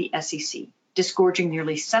settle with the SEC, disgorging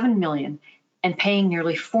nearly $7 million and paying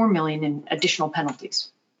nearly $4 million in additional penalties.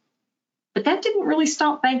 But that didn't really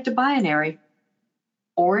stop Bank to Binary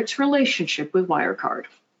or its relationship with Wirecard.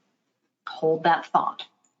 Hold that thought.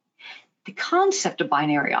 The concept of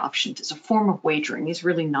binary options as a form of wagering is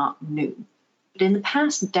really not new. But in the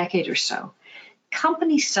past decade or so,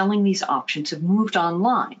 companies selling these options have moved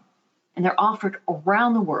online, and they're offered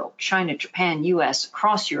around the world, China, Japan, US,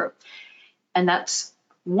 across Europe. And that's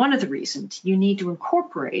one of the reasons you need to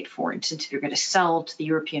incorporate, for instance, if you're going to sell to the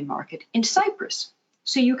European market, in Cyprus,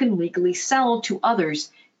 so you can legally sell to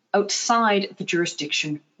others outside the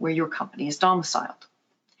jurisdiction where your company is domiciled.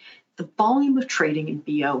 The volume of trading in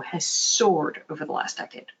BO has soared over the last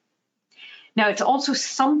decade. Now, it's also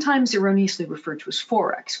sometimes erroneously referred to as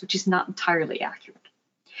Forex, which is not entirely accurate.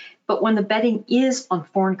 But when the betting is on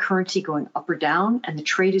foreign currency going up or down and the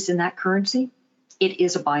trade is in that currency, it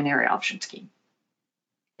is a binary option scheme.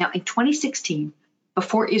 Now, in 2016,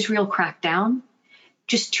 before Israel cracked down,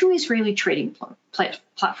 Just two Israeli trading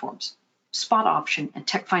platforms, Spot Option and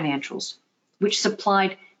Tech Financials, which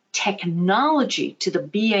supplied technology to the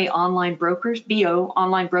BO online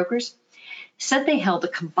brokers, said they held a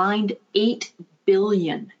combined 8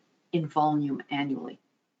 billion in volume annually,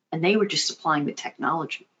 and they were just supplying the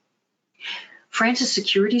technology. France's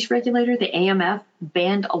securities regulator, the AMF,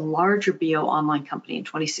 banned a larger BO online company in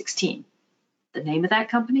 2016. The name of that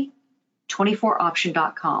company?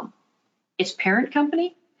 24option.com. Its parent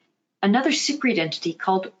company? Another Cypriot entity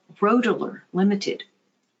called Rodeler Limited,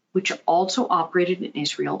 which also operated in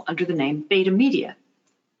Israel under the name Beta Media.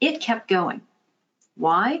 It kept going.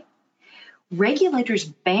 Why? Regulators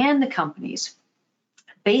ban the companies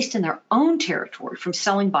based in their own territory from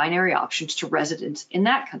selling binary options to residents in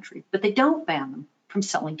that country, but they don't ban them from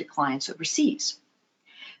selling to clients overseas.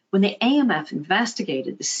 When the AMF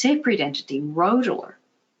investigated the Cypriot entity Rodeler,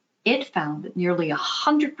 it found that nearly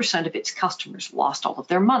 100% of its customers lost all of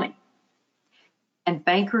their money. And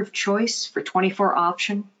banker of choice for 24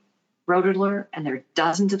 Option, Rodeler, and their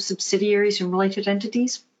dozens of subsidiaries and related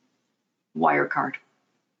entities? Wirecard.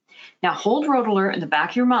 Now hold Rodeler in the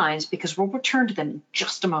back of your minds because we'll return to them in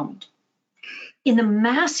just a moment. In the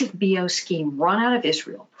massive BO scheme run out of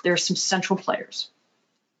Israel, there are some central players.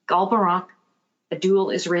 Gal Barak, a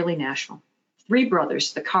dual Israeli national, three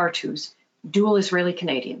brothers, the Kartus, dual Israeli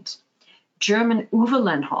Canadians, German Uwe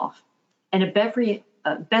Lenhoff, and a bevy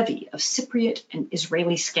of Cypriot and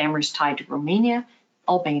Israeli scammers tied to Romania,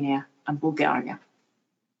 Albania, and Bulgaria.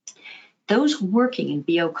 Those working in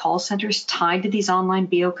BO call centers tied to these online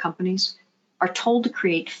BO companies are told to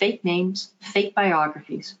create fake names, fake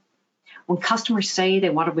biographies. When customers say they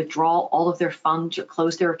want to withdraw all of their funds or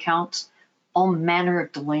close their accounts, all manner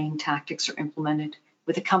of delaying tactics are implemented,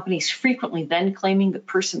 with the companies frequently then claiming the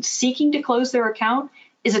person seeking to close their account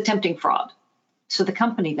is attempting fraud. So the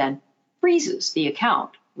company then freezes the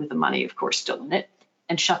account, with the money, of course, still in it,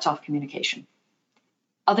 and shuts off communication.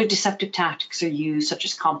 Other deceptive tactics are used, such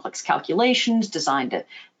as complex calculations designed to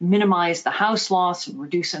minimize the house loss and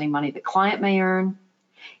reduce any money the client may earn.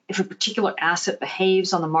 If a particular asset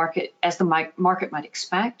behaves on the market as the market might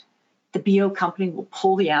expect, the BO company will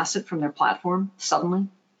pull the asset from their platform suddenly.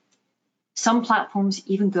 Some platforms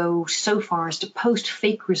even go so far as to post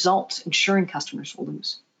fake results, ensuring customers will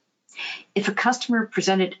lose. If a customer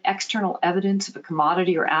presented external evidence of a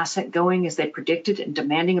commodity or asset going as they predicted and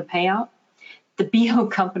demanding a payout, the BO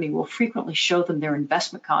company will frequently show them their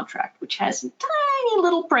investment contract, which has in tiny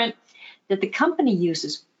little print that the company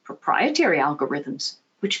uses proprietary algorithms,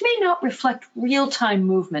 which may not reflect real-time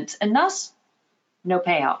movements, and thus, no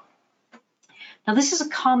payout. Now, this is a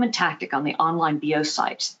common tactic on the online BO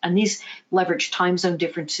sites, and these leverage time zone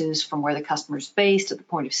differences from where the customer is based at the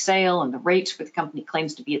point of sale and the rates where the company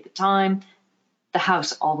claims to be at the time. The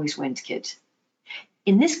house always wins, kids.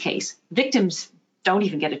 In this case, victims don't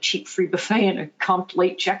even get a cheap free buffet and a comped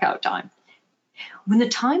late checkout time. When the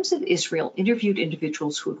Times of Israel interviewed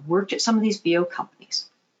individuals who had worked at some of these BO companies,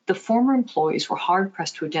 the former employees were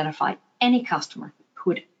hard-pressed to identify any customer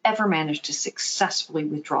who had ever managed to successfully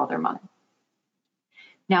withdraw their money.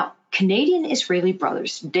 Now, Canadian-Israeli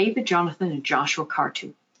brothers David Jonathan and Joshua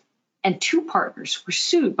Kartu and two partners were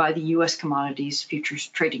sued by the U.S. Commodities Futures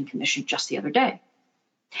Trading Commission just the other day.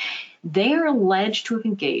 They are alleged to have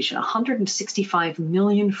engaged in a $165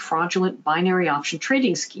 million fraudulent binary option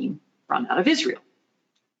trading scheme run out of Israel.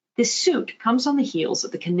 This suit comes on the heels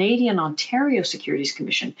of the Canadian Ontario Securities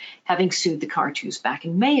Commission having sued the Kartus back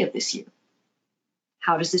in May of this year.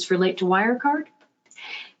 How does this relate to Wirecard?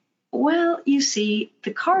 Well, you see,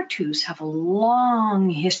 the Kartus have a long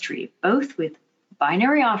history, both with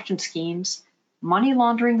binary option schemes, money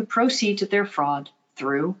laundering the proceeds of their fraud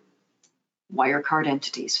through Wirecard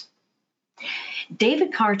entities.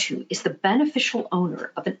 David Kartu is the beneficial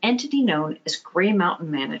owner of an entity known as Grey Mountain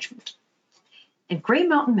Management. And Grey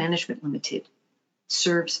Mountain Management Limited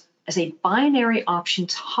serves as a binary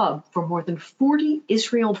options hub for more than 40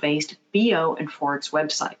 Israel-based BO and Forex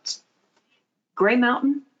websites. Grey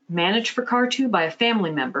Mountain, managed for Kartu by a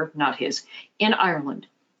family member, not his, in Ireland,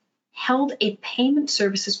 held a payment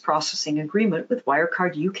services processing agreement with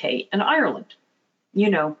Wirecard UK and Ireland. You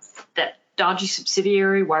know, that dodgy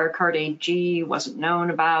subsidiary Wirecard AG wasn't known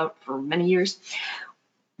about for many years.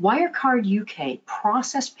 Wirecard UK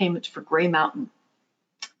processed payments for Grey Mountain,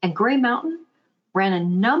 and Grey Mountain ran a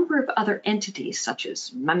number of other entities such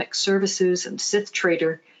as Memic Services and Sith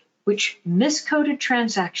Trader, which miscoded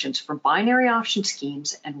transactions for binary option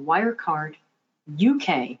schemes, and Wirecard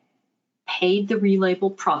UK paid the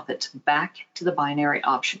relabeled profits back to the binary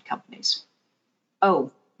option companies.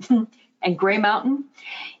 Oh, and Grey Mountain,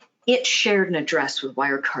 it shared an address with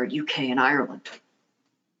Wirecard UK in Ireland.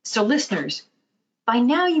 So listeners, by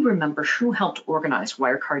now you remember who helped organize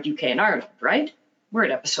Wirecard UK and Ireland, right? We're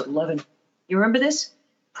at episode 11. You remember this?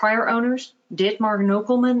 Prior owners, Dietmar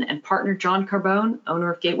Nokelman and partner John Carbone,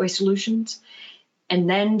 owner of Gateway Solutions, and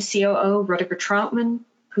then COO Rudiger Troutman,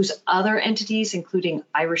 whose other entities, including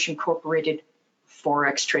Irish Incorporated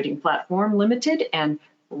Forex Trading Platform Limited and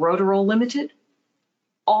Rotorol Limited,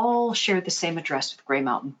 all shared the same address with Grey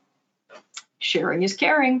Mountain. Sharing is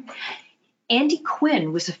caring. Andy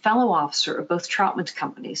Quinn was a fellow officer of both Troutman's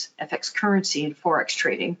companies, FX Currency and Forex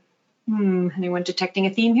Trading. Anyone detecting a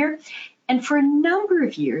theme here? And for a number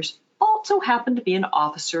of years, also happened to be an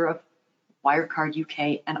officer of Wirecard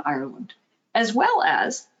UK and Ireland, as well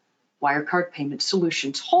as Wirecard Payment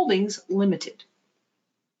Solutions Holdings Limited.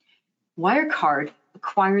 Wirecard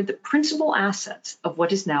acquired the principal assets of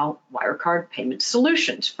what is now Wirecard Payment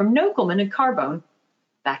Solutions from Nokelman and Carbone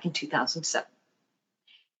back in 2007.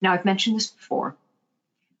 Now, I've mentioned this before,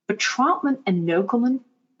 but Troutman and Nokelman,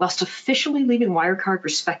 whilst officially leaving Wirecard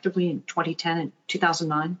respectively in 2010 and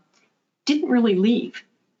 2009, didn't really leave.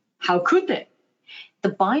 How could they? The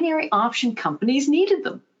binary option companies needed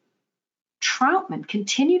them. Troutman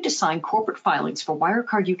continued to sign corporate filings for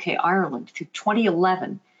Wirecard UK Ireland through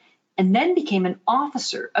 2011, and then became an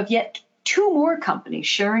officer of yet two more companies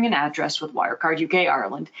sharing an address with Wirecard UK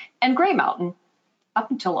Ireland and Grey Mountain up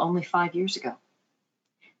until only 5 years ago.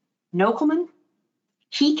 Nokelman,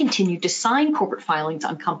 he continued to sign corporate filings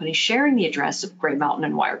on companies sharing the address of Grey Mountain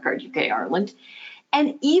and Wirecard UK Ireland,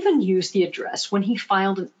 and even used the address when he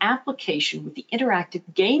filed an application with the Interactive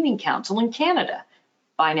Gaming Council in Canada,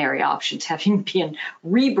 binary options having been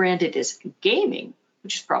rebranded as gaming,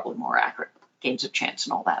 which is probably more accurate, games of chance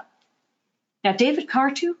and all that. Now, David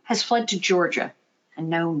Cartu has fled to Georgia, and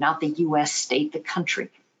no, not the U.S. state, the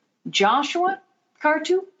country. Joshua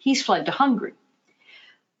Cartu, he's fled to Hungary.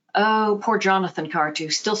 Oh, poor Jonathan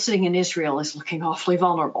Cartu, still sitting in Israel, is looking awfully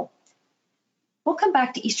vulnerable. We'll come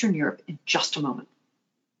back to Eastern Europe in just a moment.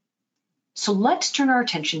 So let's turn our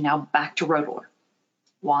attention now back to Rotorol.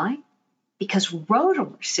 Why? Because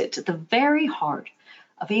Rotorol sits at the very heart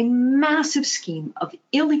of a massive scheme of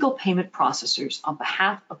illegal payment processors on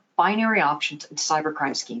behalf of binary options and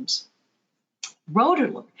cybercrime schemes.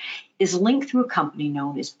 Rotorol is linked through a company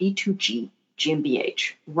known as B2G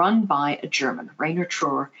GmbH, run by a German, Rainer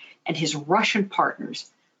Truhr, and his Russian partners,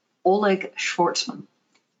 Oleg Schwartzman.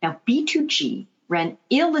 Now, B2G ran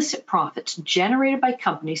illicit profits generated by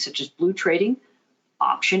companies such as Blue Trading,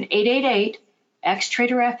 Option 888,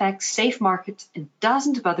 XTrader FX, Safe Markets, and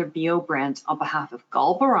dozens of other BO brands on behalf of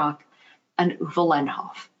Gal Barak and Uwe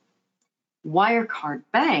Lenhoff. Wirecard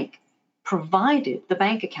Bank provided the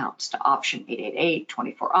bank accounts to Option 888,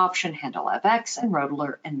 24 Option, Handle FX, and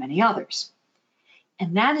Rotorol, and many others.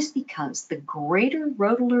 And that is because the greater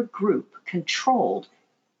Rotorol group controlled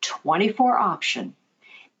 24 Option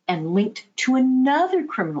and linked to another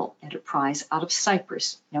criminal enterprise out of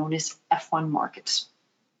Cyprus known as F1 Markets.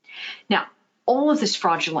 Now, all of this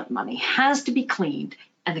fraudulent money has to be cleaned,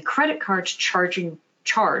 and the credit cards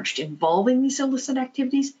charged involving these illicit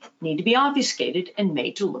activities need to be obfuscated and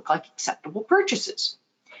made to look like acceptable purchases.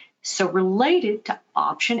 So related to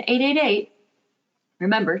Option 888,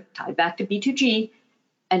 remember, tied back to B2G,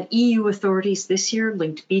 and EU authorities this year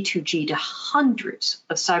linked B2G to hundreds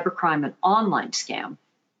of cybercrime and online scam,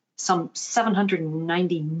 some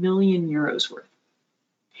 790 million euros worth.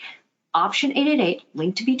 Option 888,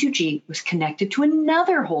 linked to B2G, was connected to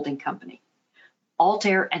another holding company,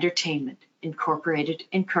 Altair Entertainment, Incorporated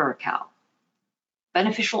in Curacao.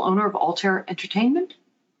 Beneficial owner of Altair Entertainment?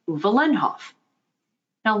 Uwe Lenhoff.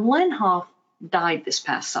 Now, Lenhoff died this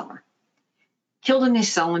past summer, killed in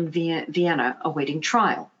his cell in Vienna awaiting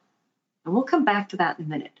trial. And we'll come back to that in a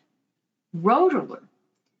minute. Rotorol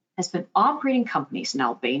has been operating companies in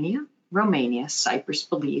Albania, Romania, Cyprus,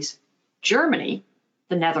 Belize, Germany,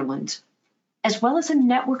 the Netherlands, as well as a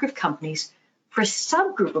network of companies for a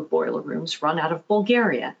subgroup of boiler rooms run out of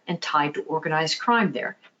Bulgaria and tied to organized crime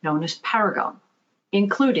there, known as Paragon,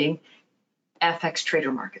 including FX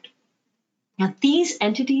Trader Market. Now, these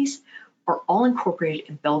entities are all incorporated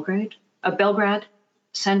in Belgrade,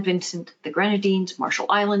 St. Vincent, the Grenadines, Marshall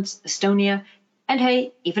Islands, Estonia, and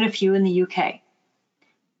hey, even a few in the UK.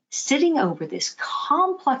 Sitting over this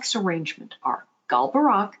complex arrangement are Gal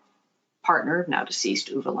Barak, partner of now deceased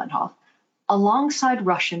Uwe Lenhoff, alongside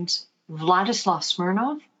Russians Vladislav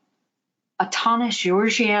Smirnov, Atanas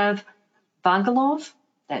Georgiev Vangalov,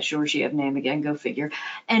 that Georgiev name again, go figure,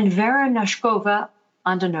 and Vera Nashkova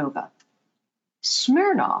Andanova.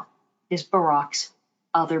 Smirnov is Barak's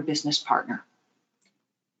other business partner.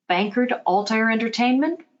 Banker to Altair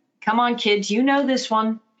Entertainment? Come on, kids, you know this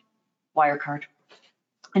one. Wirecard.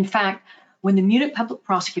 In fact, when the Munich Public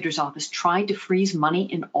Prosecutor's Office tried to freeze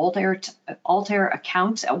money in Altair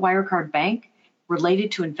accounts at Wirecard Bank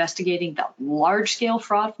related to investigating the large-scale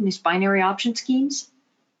fraud from these binary option schemes,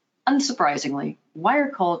 unsurprisingly,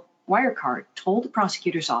 Wirecard told the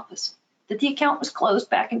prosecutor's office that the account was closed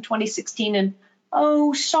back in 2016 and,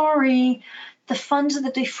 oh, sorry, the funds of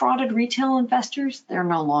the defrauded retail investors, they're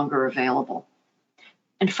no longer available.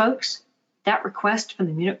 And folks, that request from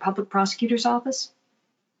the Munich Public Prosecutor's Office,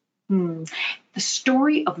 the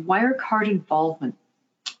story of Wirecard involvement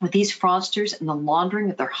with these fraudsters and the laundering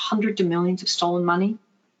of their hundreds of millions of stolen money,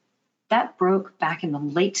 that broke back in the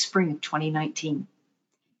late spring of 2019.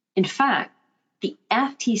 In fact, the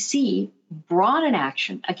FTC brought an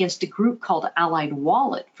action against a group called Allied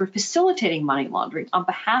Wallet for facilitating money laundering on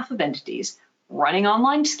behalf of entities running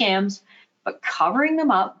online scams, but covering them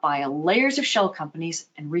up by layers of shell companies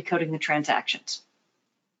and recoding the transactions.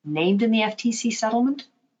 Named in the FTC settlement,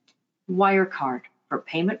 Wirecard for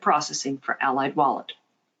payment processing for Allied Wallet.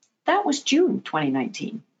 That was June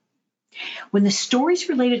 2019. When the stories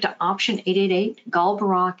related to Option 888, Gal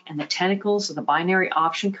Barak, and the tentacles of the binary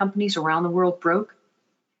option companies around the world broke,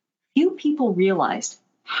 few people realized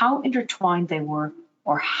how intertwined they were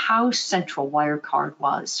or how central Wirecard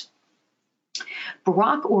was.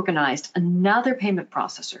 Barak organized another payment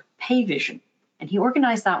processor, Payvision, and he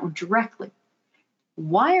organized that one directly.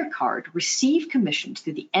 Wirecard received commissions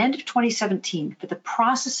through the end of 2017 for the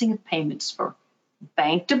processing of payments for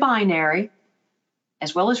bank to binary,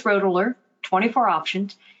 as well as road alert, 24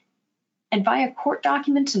 options, and via court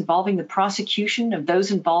documents involving the prosecution of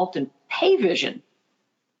those involved in Payvision,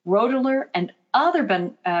 road alert, and other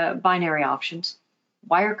binary options,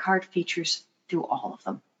 Wirecard features through all of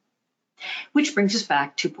them. Which brings us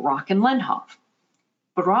back to Barak and Lenhoff.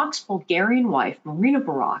 Barak's Bulgarian wife, Marina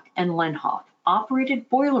Barak, and Lenhoff operated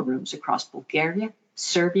boiler rooms across Bulgaria,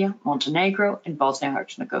 Serbia, Montenegro, and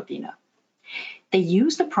Bosnia-Herzegovina. They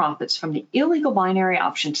used the profits from the illegal binary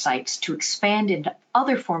option sites to expand into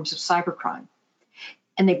other forms of cybercrime.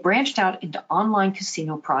 And they branched out into online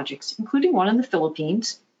casino projects, including one in the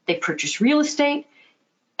Philippines. They purchased real estate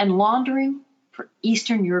and laundering for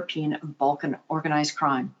Eastern European and Balkan organized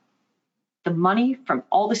crime. The money from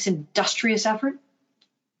all this industrious effort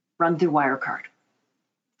run through Wirecard.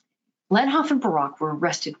 Lenhoff and Barak were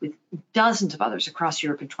arrested with dozens of others across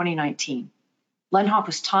Europe in 2019. Lenhoff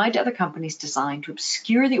was tied to other companies designed to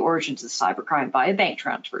obscure the origins of cybercrime via bank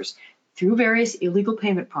transfers through various illegal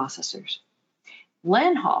payment processors.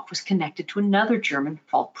 Lenhoff was connected to another German,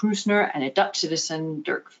 Falk Prusner, and a Dutch citizen,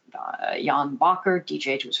 Dirk Jan Bakker,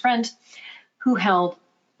 DJ to his friends, who held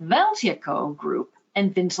Veltiaco Group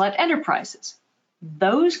and Vinslet Enterprises.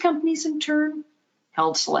 Those companies, in turn,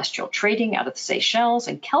 held Celestial Trading out of the Seychelles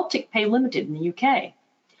and Celtic Pay Limited in the UK.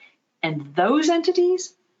 And those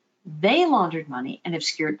entities, they laundered money and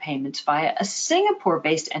obscured payments via a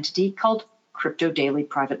Singapore-based entity called Crypto Daily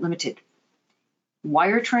Private Limited.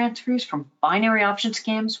 Wire transfers from binary option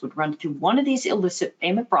scams would run through one of these illicit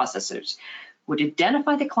payment processors, would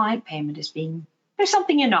identify the client payment as being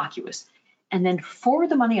something innocuous, and then forward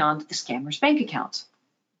the money on to the scammer's bank accounts,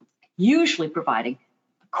 usually providing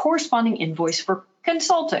a corresponding invoice for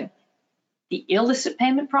consulting. The illicit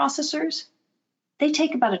payment processors, they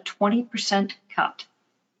take about a 20% cut.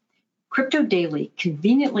 Crypto Daily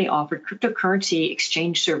conveniently offered cryptocurrency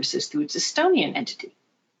exchange services through its Estonian entity.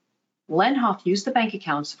 Lenhoff used the bank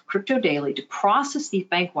accounts of Crypto Daily to process these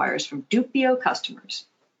bank wires from Duke.BO customers.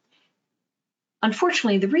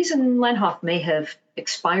 Unfortunately, the reason Lenhoff may have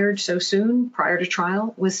expired so soon prior to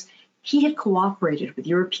trial was he had cooperated with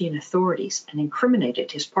European authorities and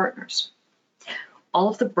incriminated his partners. All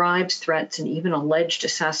of the bribes, threats, and even alleged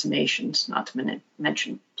assassinations, not to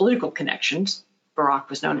mention political connections, Barak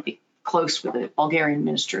was known to be close with the Bulgarian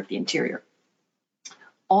Minister of the Interior.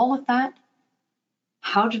 All of that,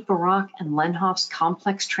 how did Barak and Lenhoff's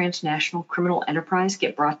complex transnational criminal enterprise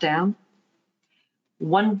get brought down?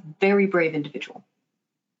 One very brave individual,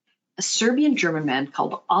 a Serbian-German man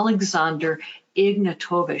called Alexander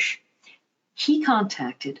Ignatovic. He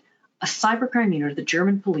contacted a cybercrime unit of the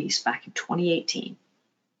German police back in 2018.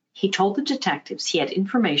 He told the detectives he had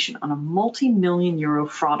information on a multi-million euro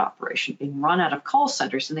fraud operation being run out of call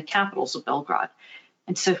centers in the capitals of Belgrade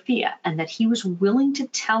and Sofia, and that he was willing to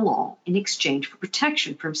tell all in exchange for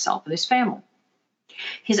protection for himself and his family.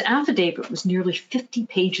 His affidavit was nearly 50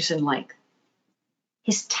 pages in length.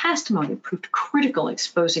 His testimony proved critical in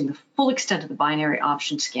exposing the full extent of the binary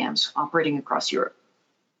option scams operating across Europe.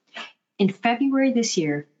 In February this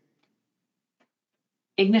year,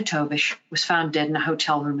 Ignatovic was found dead in a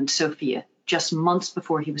hotel room in Sofia, just months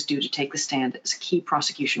before he was due to take the stand as a key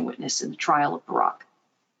prosecution witness in the trial of Barak.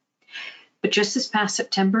 But just this past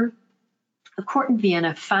September, a court in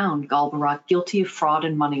Vienna found Galbarath guilty of fraud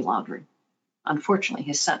and money laundering. Unfortunately,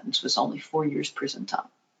 his sentence was only 4 years prison time.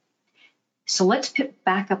 So let's pick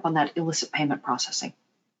back up on that illicit payment processing.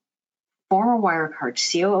 Former Wirecard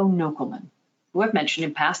COO Nokelman, who I've mentioned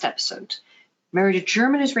in past episodes, married a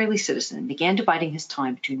German-Israeli citizen and began dividing his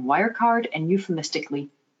time between Wirecard and euphemistically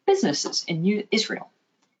businesses in Israel.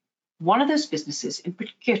 One of those businesses, in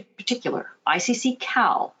particular, ICC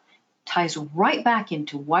Cal, ties right back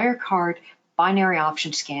into Wirecard binary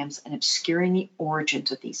option scams and obscuring the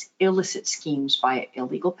origins of these illicit schemes via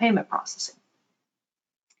illegal payment processing.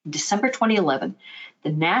 In December 2011,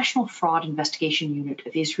 the National Fraud Investigation Unit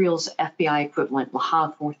of Israel's FBI equivalent,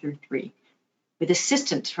 Lahav 433, with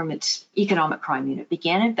assistance from its Economic Crime Unit,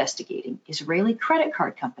 began investigating Israeli credit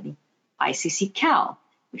card company ICC Cal,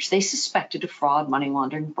 which they suspected of fraud, money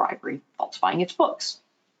laundering, bribery, falsifying its books.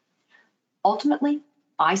 Ultimately,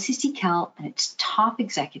 ICC Cal and its top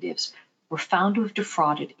executives were found to have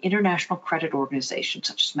defrauded international credit organizations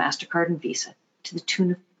such as MasterCard and Visa to the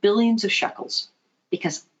tune of billions of shekels,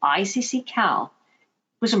 because ICC Cal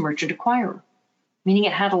was a merchant acquirer, meaning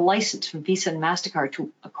it had a license from Visa and MasterCard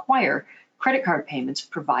to acquire credit card payments,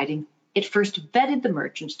 providing it first vetted the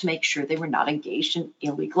merchants to make sure they were not engaged in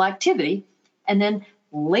illegal activity, and then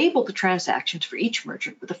labeled the transactions for each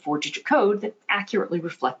merchant with a 4-digit code that accurately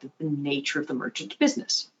reflected the nature of the merchant's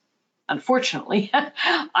business. Unfortunately,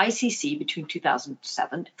 ICC between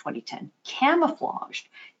 2007 and 2010 camouflaged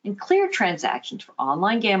and cleared transactions for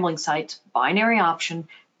online gambling sites, binary option,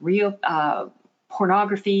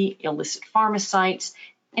 pornography, illicit pharma sites,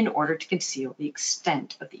 in order to conceal the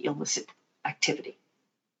extent of the illicit activity.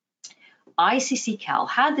 ICC Cal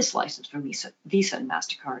had this license from Visa and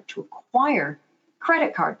MasterCard to acquire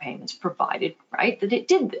credit card payments, provided, right, that it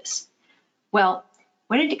did this. Well,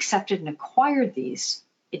 when it accepted and acquired these,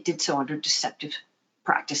 it did so under deceptive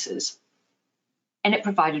practices, and it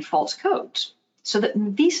provided false codes so that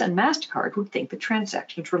Visa and MasterCard would think the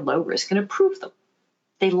transactions were low risk and approve them.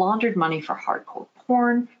 They laundered money for hardcore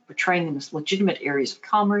porn, portraying them as legitimate areas of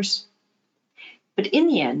commerce. But in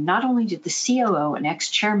the end, not only did the COO and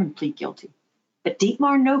ex-chairman plead guilty, but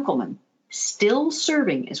Dietmar Nokelman, still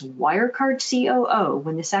serving as Wirecard COO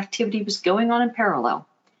when this activity was going on in parallel,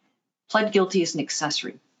 pled guilty as an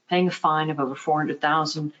accessory, paying a fine of over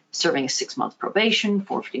 $400,000, serving a 6-month probation,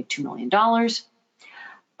 forfeiting $2 million.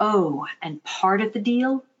 Oh, and part of the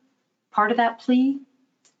deal, part of that plea,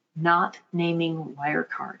 not naming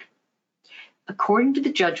Wirecard. According to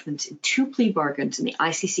the judgments in 2 plea bargains in the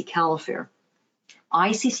ICC Cal affair,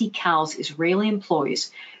 ICC Cal's Israeli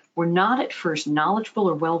employees were not at first knowledgeable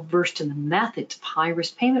or well-versed in the methods of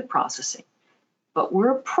high-risk payment processing, but were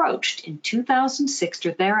approached in 2006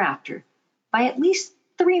 or thereafter by at least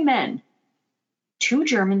 3 men, 2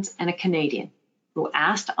 Germans and a Canadian, who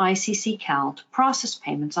asked ICC Cal to process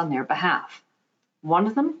payments on their behalf. One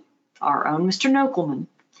of them, our own Mr. Nokelman,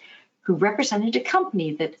 who represented a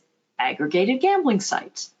company that aggregated gambling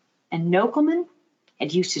sites, and Nokelman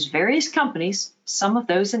had used his various companies, some of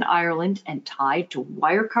those in Ireland and tied to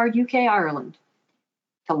Wirecard UK Ireland,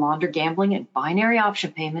 to launder gambling and binary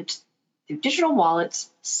option payments through digital wallets,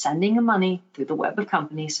 sending the money through the web of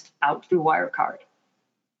companies out through Wirecard.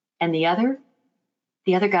 And the other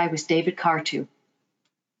guy was David Kartu.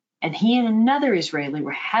 And he and another Israeli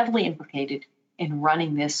were heavily implicated in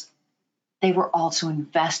running this. They were also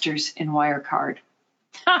investors in Wirecard.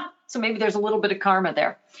 So maybe there's a little bit of karma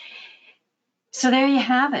there. So there you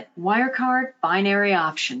have it. Wirecard, binary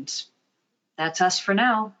options. That's us for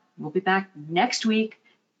now. We'll be back next week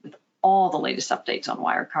with all the latest updates on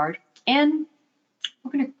Wirecard. And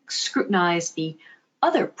we're going to scrutinize the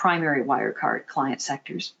other primary Wirecard client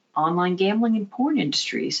sectors, online gambling and porn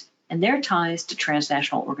industries, and their ties to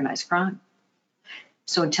transnational organized crime.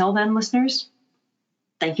 So until then, listeners,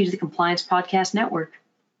 thank you to the Compliance Podcast Network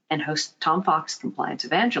and host Tom Fox, Compliance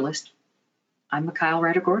Evangelist. I'm Mikhail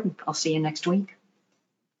Ryder-Gordon. I'll see you next week.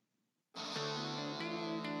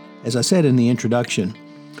 As I said in the introduction,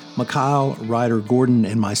 Mikhail Ryder-Gordon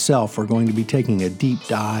and myself are going to be taking a deep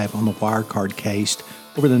dive on the Wirecard case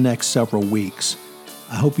over the next several weeks.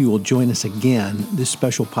 I hope you will join us again. This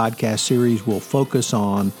special podcast series will focus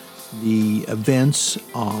on the events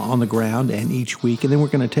on the ground and each week, and then we're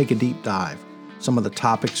going to take a deep dive. Some of the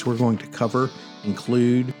topics we're going to cover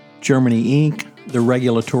include Germany Inc., the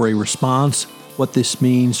regulatory response, what this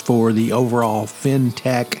means for the overall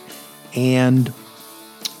fintech and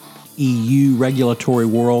EU regulatory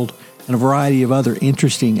world, and a variety of other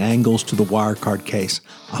interesting angles to the Wirecard case.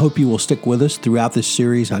 I hope you will stick with us throughout this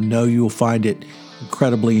series. I know you will find it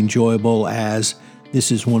incredibly enjoyable, as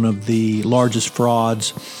this is one of the largest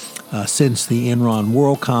frauds since the Enron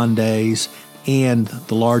WorldCon days and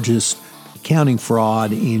the largest accounting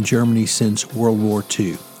fraud in Germany since World War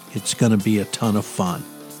II. It's going to be a ton of fun.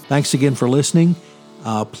 Thanks again for listening.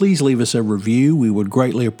 Please leave us a review. We would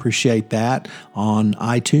greatly appreciate that on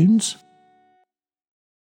iTunes.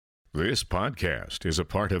 This podcast is a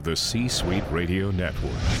part of the C-Suite Radio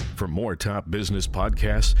Network. For more top business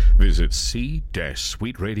podcasts, visit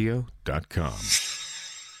c-suiteradio.com.